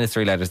 letters. Ben is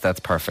 3 letters, that's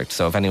perfect.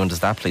 So if anyone does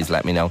that, please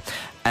let me know.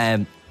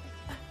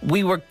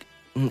 We were,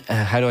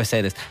 how do I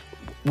say this?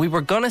 We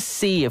were going to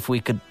see if we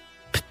could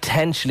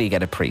potentially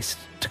get a priest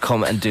to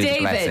come and do the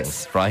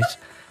blessings, right?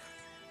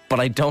 But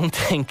I don't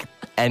think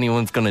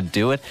anyone's going to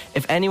do it.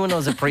 If anyone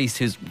knows a priest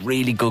who's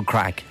really good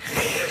crack,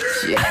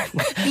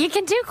 You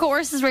can do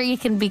courses where you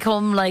can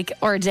become like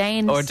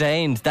ordained.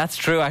 Ordained. That's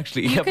true,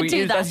 actually. You could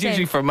do that that's too.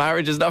 usually for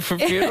marriages, not for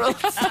funerals.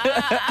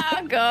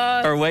 Oh,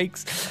 God. Or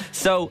wakes.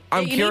 So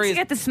I'm you curious. need to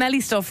get the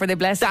smelly stuff for the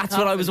blessed. That's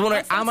what I was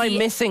wondering. Am I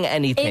missing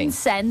anything?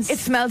 Incense. It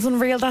smells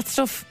unreal, that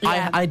stuff.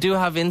 I do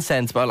have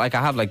incense, but like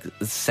I have like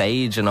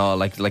sage and all,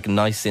 like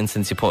nice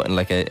incense you put in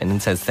like an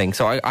incense thing.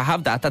 So I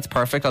have that. That's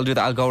perfect. I'll do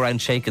that. I'll go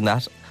around shaking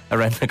that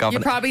around the coffin.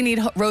 You probably need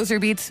rosary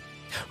beads.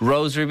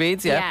 Rosary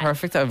beads, yeah.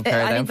 Perfect. I have a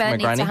pair of I them think for my Ben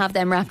needs granny. to have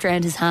them wrapped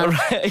around his hand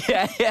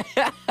yeah.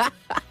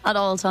 at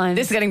all times.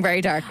 This is getting very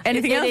dark.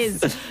 Anything else?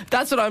 It is.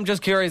 That's what I'm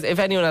just curious. If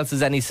anyone else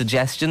has any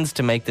suggestions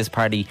to make this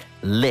party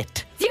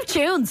lit. Few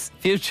tunes.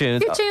 Few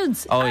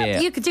tunes. Oh,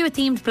 yeah. You could do a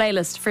themed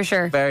playlist for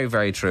sure. Very,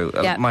 very true.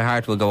 Yeah. My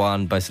Heart Will Go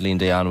On by Celine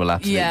Dion will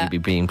absolutely be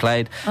being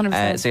played.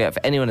 100%. So yeah, if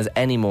anyone has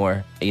any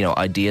more,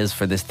 ideas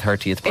for this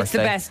 30th birthday. It's the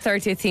best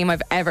 30th theme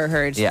I've ever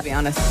heard, to be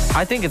honest.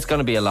 I think it's going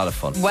to be a lot of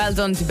fun. Well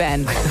done to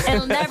Ben.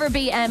 It'll never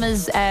be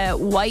Emma's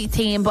white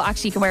theme, but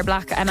actually you can wear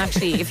black. And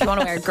actually, if you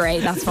want to wear grey,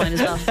 that's fine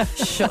as well.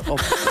 Shut up.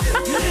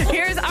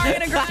 Here's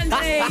Ariana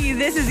Grande.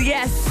 This is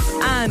Yes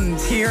and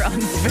here on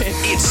Spin.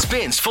 It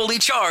spins fully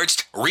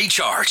charged,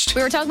 recharged.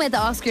 We were talking about the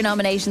Oscar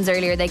nominations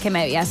earlier. They came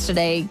out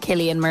yesterday.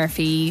 Cillian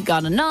Murphy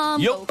got a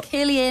nom. Yup.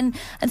 Cillian.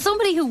 And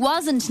somebody who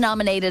wasn't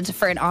nominated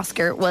for an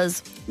Oscar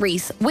was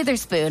Reese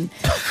Witherspoon.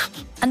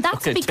 And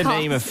that's okay, because... to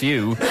name a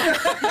few.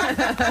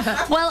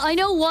 Well, I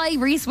know why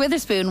Reese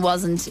Witherspoon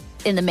wasn't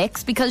in the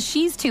mix, because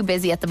she's too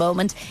busy at the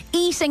moment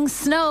eating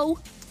snow.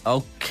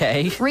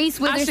 Okay. Reese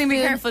Witherspoon... Aisling,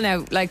 be careful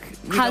now. Like,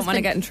 we don't want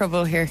to get in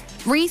trouble here.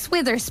 Reese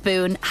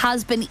Witherspoon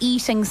has been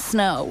eating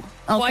snow.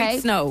 Okay?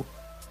 White snow.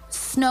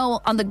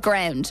 Snow on the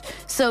ground.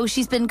 So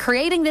she's been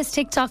creating this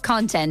TikTok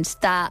content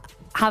that,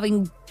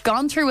 having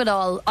gone through it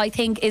all, I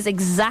think is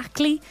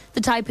exactly the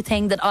type of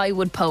thing that I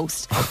would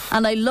post.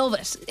 And I love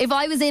it. If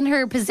I was in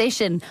her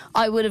position,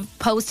 I would have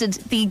posted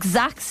the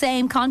exact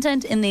same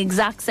content in the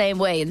exact same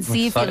way and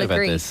see if you'll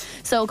agree.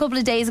 So a couple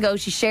of days ago,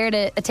 she shared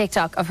a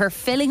TikTok of her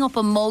filling up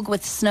a mug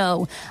with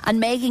snow and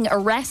making a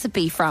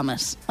recipe from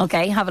it.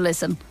 Okay, have a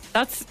listen.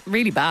 That's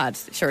really bad,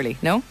 surely,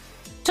 no?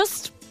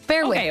 Just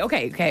bear with.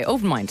 Okay,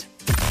 open mind.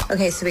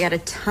 Okay, so we got a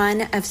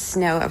ton of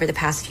snow over the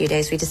past few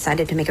days. We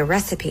decided to make a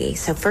recipe.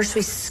 So first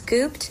we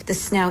scooped the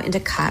snow into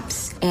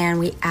cups and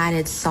we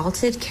added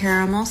salted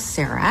caramel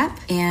syrup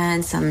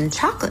and some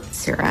chocolate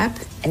syrup.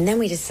 And then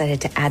we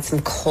decided to add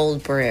some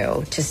cold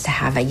brew just to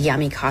have a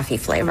yummy coffee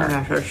flavor. Oh my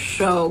gosh, they're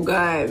so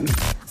good.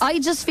 I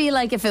just feel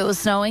like if it was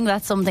snowing,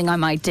 that's something I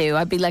might do.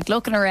 I'd be like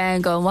looking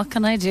around going, what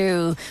can I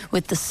do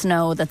with the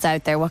snow that's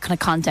out there? What kind of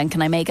content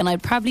can I make? And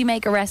I'd probably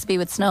make a recipe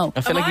with snow.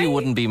 I feel like you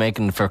wouldn't be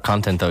making it for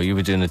content, though. You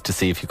were doing it to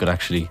see if you could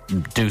actually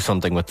do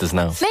something with the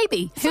snow.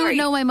 Maybe. Who would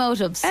know my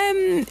motives?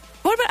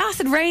 What about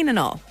acid rain and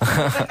all?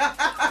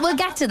 We'll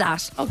get to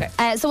that. Okay.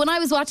 So when I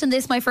was watching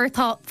this, my first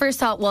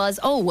thought was,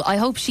 I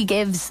hope she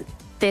gives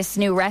this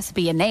new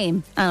recipe a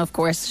name. And of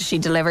course, she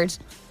delivered.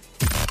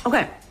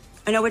 Okay,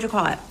 I know what to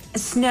call it. A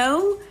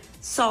snow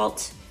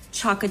salt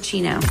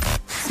chocochino.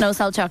 Snow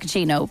salt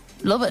chocochino.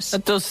 Love it.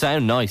 That does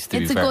sound nice, to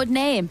be fair. It's a good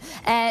name.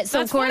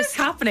 So of course, what is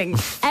happening?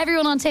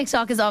 Everyone on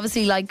TikTok is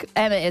obviously like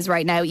Emma is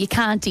right now. You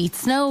can't eat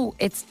snow.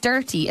 It's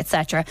dirty,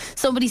 etc.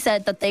 Somebody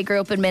said that they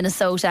grew up in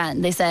Minnesota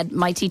and they said,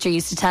 my teacher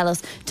used to tell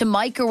us to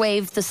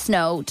microwave the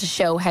snow to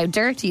show how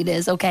dirty it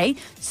is. Okay,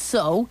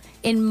 so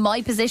in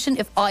my position,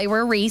 if I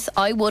were Reese,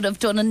 I would have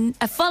done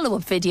a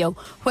follow-up video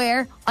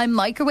where I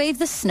microwave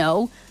the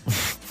snow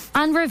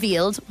and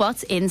revealed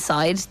what's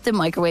inside the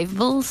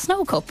microwavable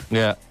snow cup.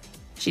 Yeah.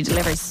 She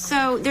delivers.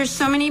 So there's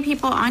so many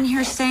people on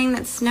here saying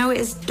that snow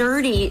is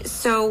dirty.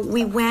 So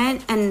we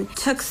went and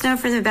took snow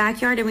from the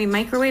backyard and we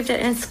microwaved it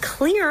and it's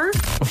clear.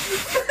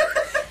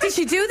 Did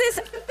she do this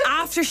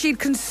after she'd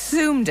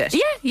consumed it?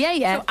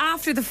 Yeah. So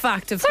after the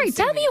fact of Sorry,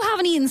 tell me you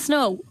haven't eaten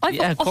snow.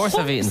 Yeah, of course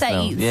I've eaten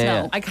snow.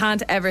 snow. I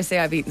can't ever say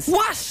I've eaten snow.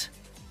 What?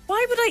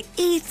 Why would I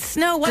eat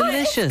snow?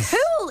 Delicious.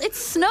 It's cool. It's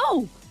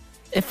snow.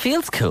 It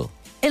feels cool.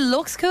 It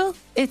looks cool.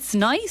 It's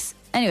nice.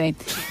 Anyway,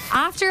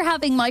 after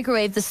having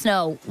microwaved the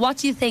snow, what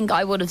do you think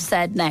I would have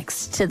said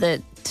next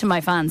to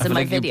my fans in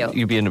my video?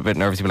 You'd be a bit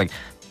nervous. You'd be like,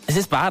 is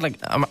this bad? Like,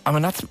 am I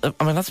not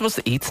supposed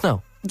to eat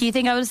snow? Do you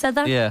think I would have said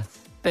that? Yeah.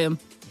 Boom.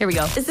 Here we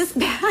go. Is this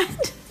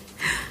bad?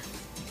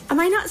 Am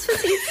I not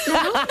supposed to eat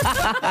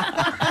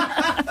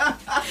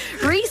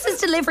snow? Reese is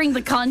delivering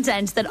the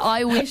content that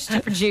I wish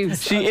to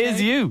produce. She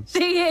is you.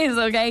 She is,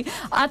 okay?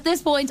 At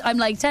this point, I'm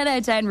like 10 out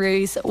of 10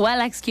 Reese.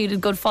 Well executed,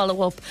 good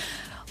follow-up.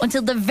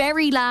 Until the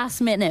very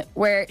last minute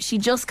where she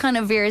just kind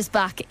of veers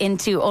back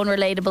into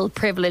unrelatable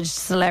privileged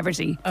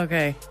celebrity.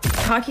 Okay.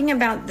 Talking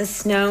about the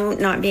snow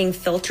not being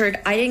filtered,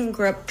 I didn't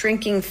grow up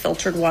drinking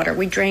filtered water.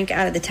 We drank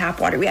out of the tap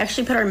water. We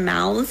actually put our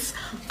mouths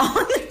on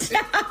the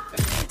tap.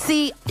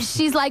 See,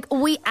 she's like,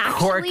 we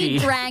actually Quirky.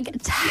 drank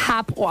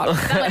tap water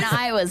when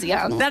I was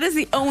young. That is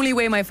the only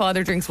way my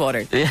father drinks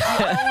water. The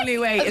only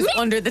way is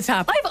under the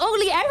tap. I've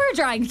only ever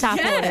drank tap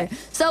water.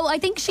 So I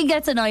think she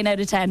gets a 9 out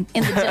of 10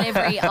 in the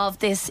delivery of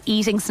this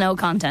eating snow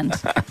content.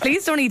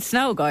 Please don't eat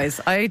snow, guys.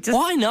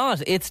 Why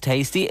not? It's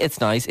tasty, it's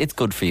nice, it's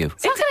good for you.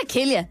 It's not going to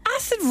kill you.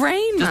 Acid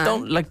rain, Just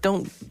man.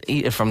 don't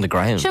eat it from the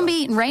ground. Shouldn't be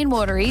eating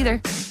rainwater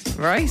either.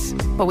 Right.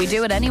 But we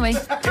do it anyway.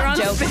 You're on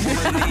Joking.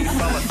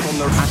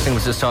 Ashling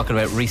was just talking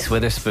about Reese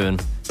Witherspoon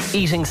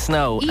eating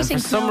snow, and Eating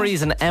for some snow.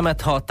 reason Emma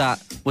thought that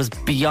was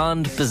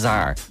beyond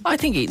bizarre. I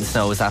think eating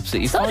snow is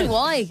absolutely So fine. do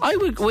I.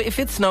 would, if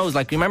it snows,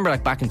 like, remember,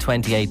 like back in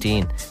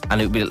 2018,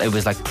 and it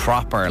was like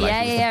proper, like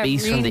it was the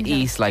beast from the really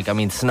east, like, I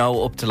mean,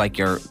 snow up to like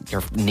your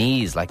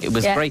knees, like it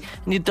was great,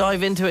 and you'd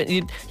dive into it,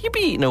 and you'd be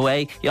eating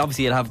away. You'd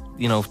have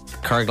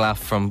Kerglaff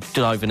from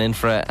diving in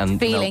for it, and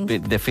Feeling.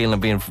 the feeling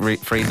of being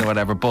freezing or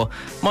whatever. But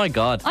my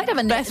God, I'd have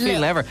a best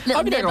feeling ever. little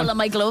I'd be there nibble going, on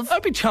my glove.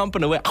 I'd be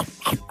chomping away.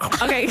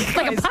 Okay,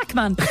 Like a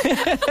Pac-Man.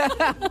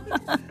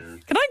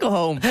 can I go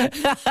home?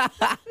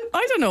 I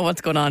don't know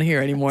what's going on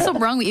here anymore.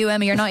 Something wrong with you,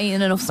 Emma. You're not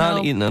eating enough snow.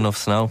 Not eating enough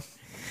snow.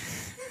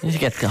 You need to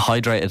get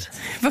hydrated.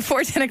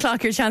 Before 10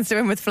 o'clock, your chance to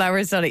win with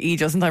flowers.ie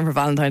just in time for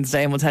Valentine's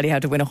Day, and we'll tell you how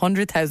to win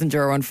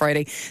 €100,000 on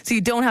Friday, so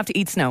you don't have to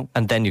eat snow.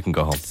 And then you can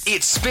go home.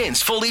 It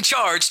spins fully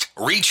charged,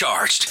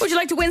 recharged. Would you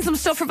like to win some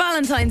stuff for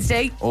Valentine's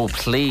Day? Oh,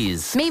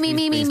 please. Me,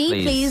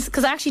 please.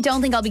 Because I actually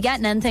don't think I'll be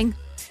getting anything.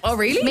 Oh,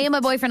 really? Me and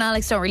my boyfriend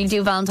Alex don't really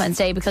do Valentine's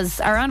Day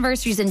because our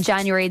anniversary's in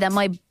January, then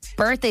my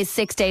birthday's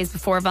 6 days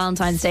before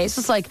Valentine's Day. It's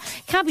just like,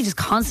 you can't be just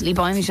constantly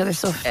buying each other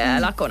stuff. Yeah,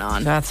 a lot going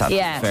on. That's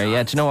absolutely fair.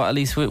 Yeah, do you know what? At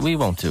least we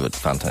won't do it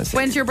Valentine's Day.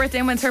 When's your birthday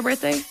and when's her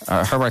birthday?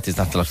 Her birthday's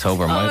not till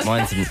October.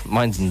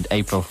 Mine's in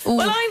April.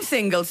 Well, I'm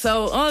single,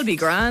 so I'll be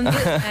grand.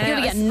 You'll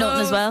be getting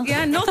nothing as well.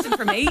 Yeah, nothing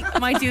for me. I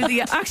might do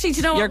the... Actually, do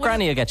you know Your what?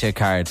 granny will get you a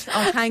card.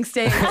 Oh, thanks,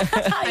 Dave.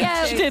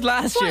 Yeah, She did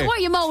last year. What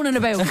are you moaning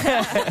about?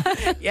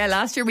 Yeah,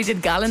 last year we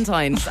did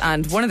Galentine's,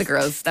 and one of the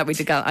girls that I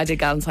did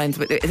Galentine's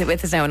with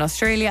is now in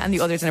Australia, and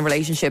the other's in a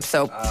relationship,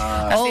 so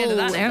that's the end of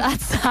that now.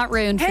 That's that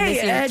ruined for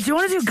this year. Hey, do you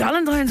want to do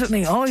Galentine's with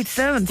me?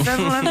 087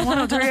 711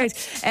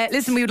 1038.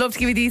 Listen, we would love to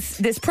give you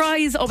this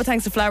prize, all but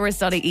thanks to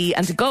flowers.ie,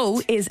 and to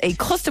go is a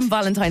custom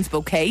Valentine's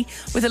bouquet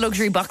with a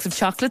luxury box of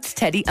chocolates,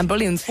 teddy and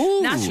balloons.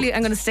 Ooh. Naturally,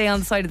 I'm going to stay on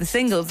the side of the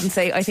singles and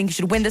say I think you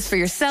should win this for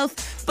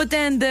yourself, but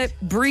then the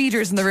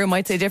breeders in the room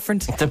might say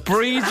different. The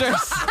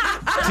breeders.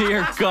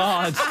 Dear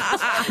God.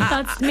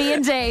 That's me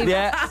and Dave.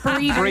 Yeah.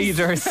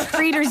 Breeders.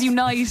 Breeders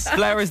unite.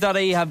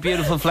 Flowers.ie have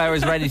beautiful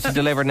flowers ready to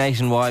deliver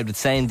nationwide with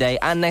same day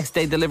and next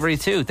day delivery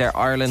too. They're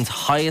Ireland's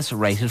highest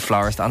rated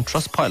florist on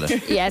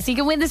Trustpilot. Yes, you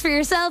can win this for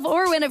yourself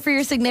or win it for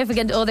your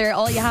significant other.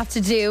 All you have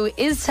to do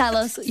is tell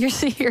us, your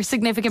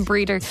significant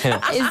breeder,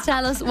 is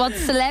tell us what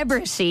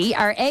celebrity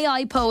our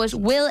AI poet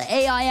Will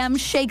A.I.M.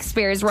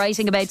 Shakespeare is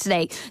writing about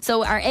today.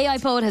 So our AI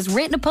poet has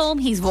written a poem,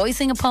 he's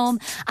voicing a poem,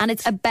 and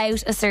it's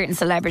about a certain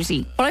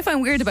celebrity. What I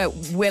find weird about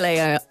Will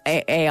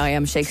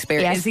A.I.M. Shakespeare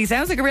is he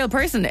sounds like a real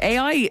person.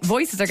 AI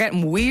voices are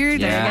getting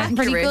weird. Yeah. They're getting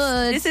Pretty accurate.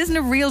 good. This isn't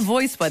a real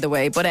voice, by the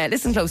way, but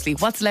listen closely.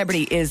 What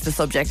celebrity is the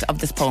subject of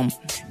this poem?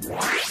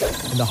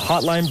 In the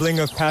hotline bling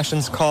of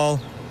passion's call,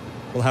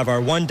 we'll have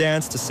our one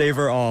dance to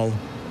savor all.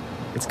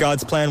 It's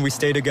God's plan we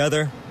stay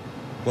together.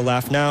 We'll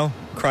laugh now,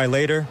 cry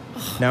later,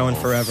 now and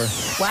forever.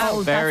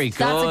 Wow, Very good.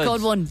 That's a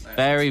good one.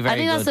 Very, very I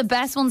think good. that's the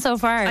best one so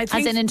far, as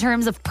in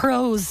terms of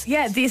prose.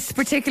 Yeah, this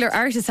particular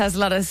artist has a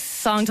lot of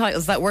song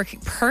titles that work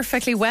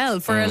perfectly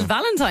well for a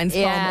Valentine's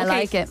poem. Yeah, I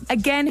like it.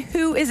 Again,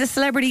 who is a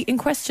celebrity in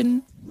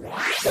question?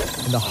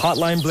 In the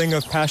hotline bling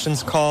of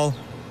passion's call,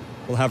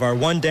 we'll have our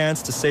one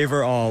dance to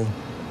savor all.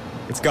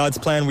 It's God's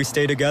plan we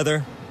stay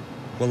together.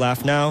 We'll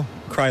laugh now,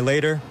 cry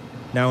later,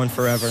 now and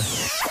forever.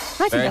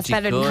 I think that's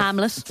better than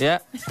Hamlet. Yeah.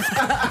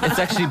 It's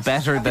actually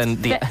better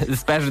than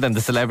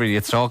the celebrity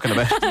it's talking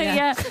about.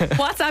 Yeah.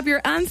 WhatsApp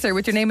your answer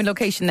with your name and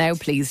location now,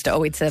 please, to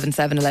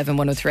 0877 11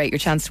 1038. Your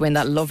chance to win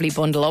that lovely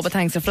bundle. All but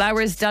thanks to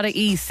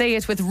flowers.ie. Say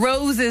it with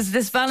roses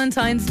this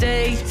Valentine's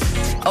Day.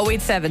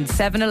 087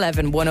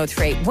 711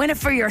 1038. Win it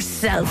for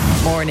yourself.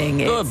 Morning.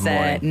 Good It's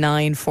morning.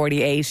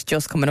 9:48.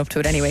 Just coming up to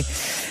it anyway.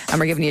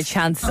 And we're giving you a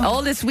chance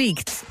all this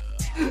week.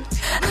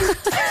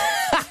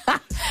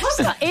 Just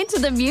got into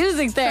the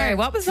music there. Sorry,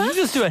 what was that? You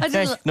just do a I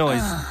just- heck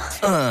noise.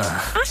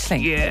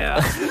 Ashling.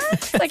 Yeah.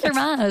 Like your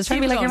man. I was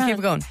trying to be like your man. Keep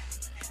it going.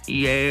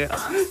 Yeah.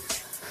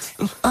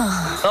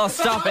 Oh,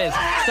 stop it.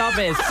 Stop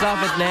it.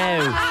 Stop it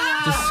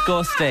now.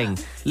 Disgusting.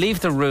 Leave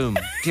the room.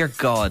 Dear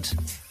God.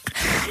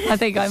 I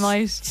think I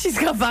might. She's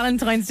got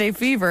Valentine's Day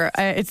fever,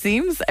 it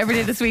seems. Every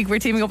day this week, we're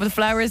teaming up with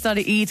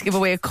flowers.ie to give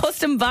away a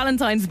custom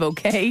Valentine's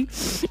bouquet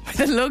with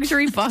a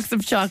luxury box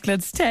of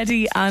chocolates,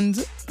 teddy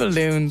and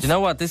balloons. Do you know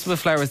what? This is with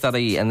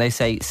flowers.ie, and they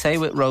say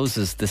with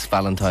roses this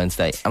Valentine's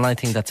Day, and I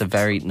think that's a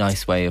very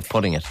nice way of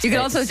putting it. You can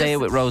also say it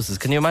with roses.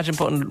 Can you imagine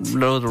putting a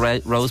load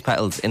of rose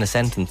petals in a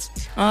sentence,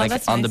 Oh, like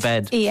that's on nice. the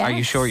bed? Yes. Are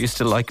you sure you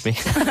still like me?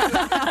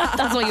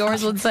 That's what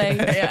yours would say.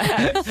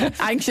 Yeah.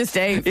 Anxious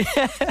Dave.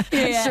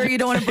 Yeah. Sure you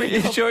don't want to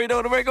break up. Sure you don't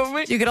want to break up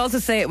with me? You could also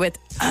say it with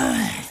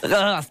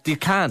You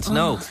can't,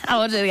 no.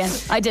 I'll do it again.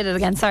 I did it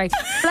again, sorry.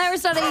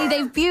 Flowers.ie,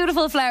 they've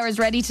beautiful flowers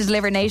ready to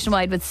deliver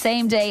nationwide with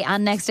same day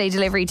and next day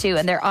delivery too,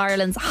 and they're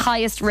Ireland's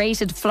highest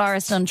rated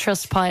florist on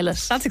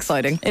Trustpilot. That's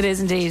exciting. It is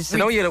indeed. You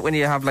know when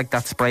you have like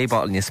that spray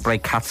bottle and you spray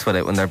cats with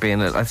it when they're being,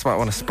 that's what I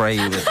want to spray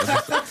you with.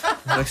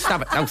 Like,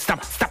 stop it, no,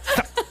 stop.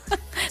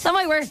 That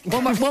might work.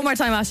 One more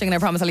time, Aisling, and I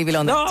promise I'll leave you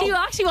alone. No. Do you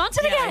actually want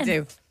it again? I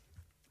do.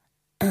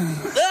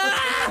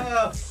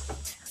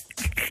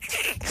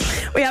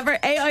 We have our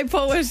AI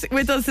poet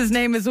with us. His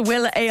name is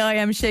Will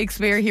A.I.M.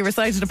 Shakespeare. He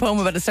recited a poem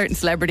about a certain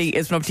celebrity.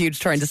 It's been up to you to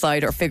try and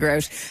decide or figure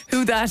out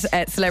who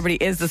that celebrity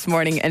is this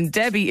morning. And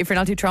Debbie, if you're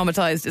not too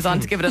traumatised, is on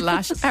to give it a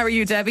lash. How are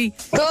you, Debbie?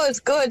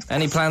 Good.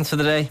 Any plans for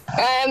the day?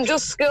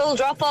 Just school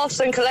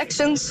drop-offs and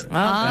collections. Do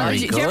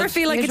you ever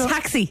feel like a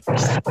taxi?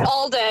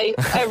 All day,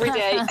 every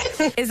day.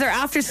 Is there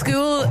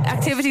after-school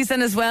activities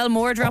then as well?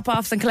 More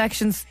drop-offs and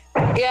collections?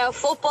 Yeah,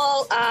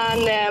 football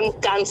and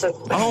dancing.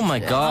 Oh my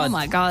God.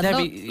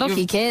 Debbie,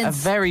 lucky kids. A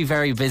very,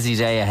 very busy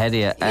day ahead of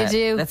you. You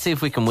do. Let's see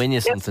if we can win you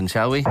something,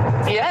 shall we?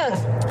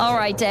 Yeah. All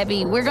right,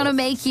 Debbie, we're going to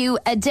make you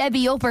a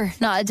Debbie upper,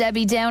 not a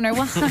Debbie downer.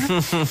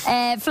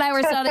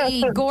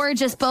 Flowers.ie,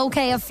 gorgeous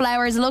bouquet of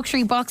flowers,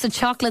 luxury box of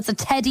chocolates, a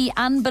teddy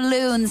and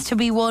balloons to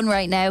be won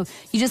right now.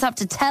 You just have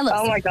to tell us.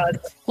 Oh my God.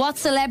 What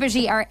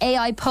celebrity our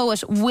AI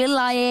poet Will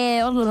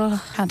A.I.M.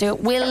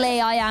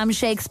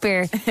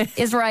 Shakespeare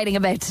is writing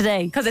about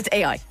today? Because it's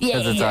AI.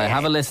 Because it's AI.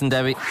 Have a listen,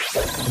 Debbie.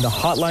 In the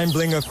hotline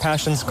bling of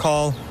passion's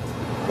call,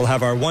 we'll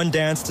have our one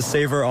dance to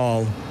savor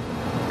all.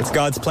 It's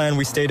God's plan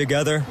we stay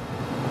together.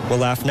 We'll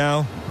laugh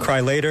now, cry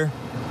later,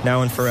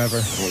 now and forever.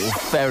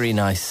 Very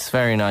nice,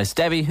 very nice.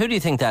 Debbie, who do you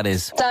think that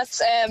is?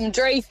 That's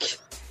Drake.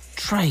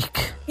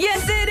 Drake.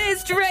 Yes, it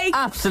is Drake.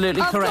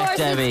 Absolutely correct,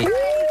 Debbie.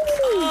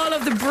 All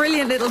of the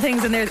brilliant little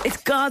things in there. It's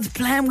God's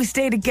plan we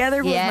stay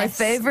together was my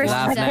favourite.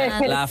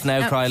 Laugh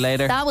now, cry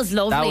later. That was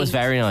lovely. That was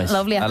very nice.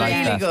 Lovely. I like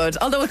Really that. good.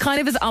 Although it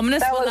kind of is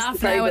ominous. We'll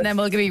laugh now and then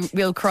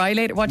we'll cry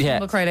later. What do you mean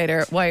we'll cry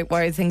later? Why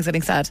are things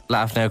getting sad?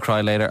 Laugh now,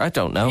 cry later. I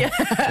don't know.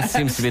 It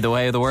seems to be the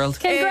way of the world.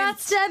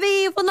 Congrats,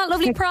 Debbie. Won that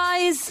lovely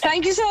prize.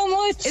 Thank you so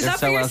much. Is that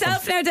for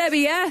yourself now, Debbie?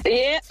 Yeah?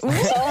 Yeah. So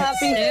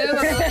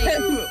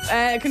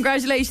happy.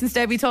 Congratulations,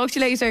 Debbie. Talk to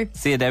you later.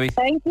 See you, Debbie.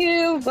 Thank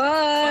you.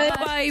 Bye.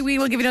 Bye. We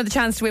will give you another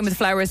chance to win with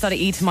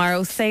flowers.ie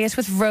tomorrow. Say it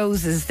with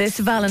roses this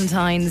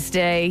Valentine's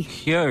Day.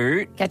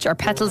 Cute. Get your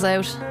petals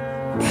out.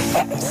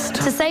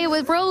 To say it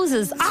with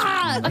roses.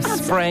 I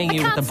can't spraying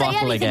you with the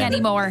bottle again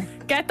anymore.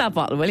 Get that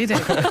bottle, will you do?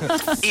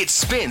 It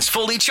spins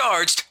fully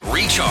charged,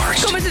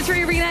 recharged. Coming to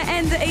 3 Arena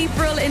end of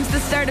April into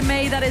the start of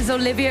May. That is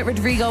Olivia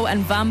Rodrigo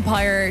and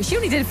Vampire. She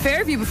only did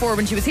Fairview before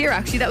when she was here,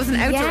 actually. That was an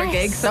outdoor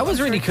gig. So that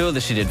was really cool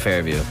that she did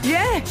Fairview.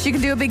 Yeah, she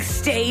can do a big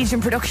stage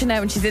and production now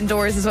when she's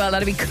indoors as well.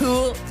 That'd be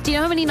cool. Do you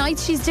know how many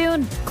nights she's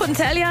doing? Couldn't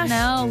tell you.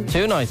 No.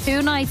 2 nights.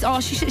 2 nights. Oh,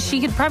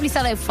 she could probably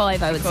sell out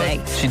 5, I would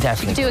say. She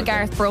definitely do a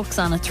Gareth Brooks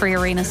on a 3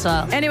 Arena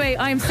style. Anyway,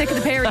 I'm sick of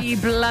the pair of you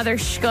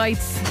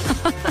blatherskites.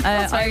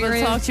 I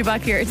will talk to you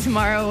back here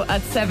tomorrow at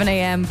 7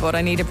 a.m. But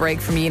I need a break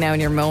from you now and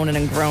you're moaning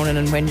and groaning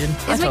and whinging.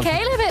 Is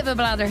Michaela a bit of a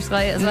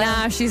blatherskite as well?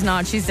 Nah, she's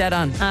not. She's dead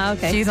on.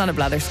 Okay. She's on a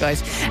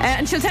blatherskite.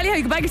 And she'll tell you how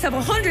you can bag yourself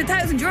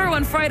 €100,000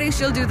 on Friday.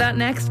 She'll do that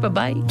next.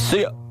 Bye-bye.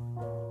 See ya.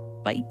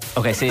 Bye.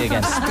 Okay, see you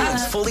again.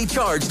 Spins fully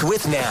charged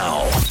with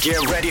Now.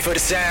 Get ready for the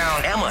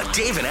sound. Emma,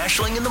 Dave, and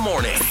Aisling in the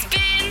morning.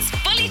 Spins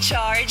fully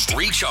charged.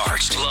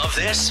 Recharged. Love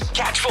this?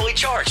 Catch Fully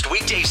Charged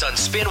weekdays on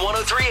Spin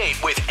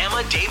 103.8 with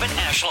Emma, Dave, and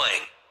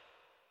Aisling.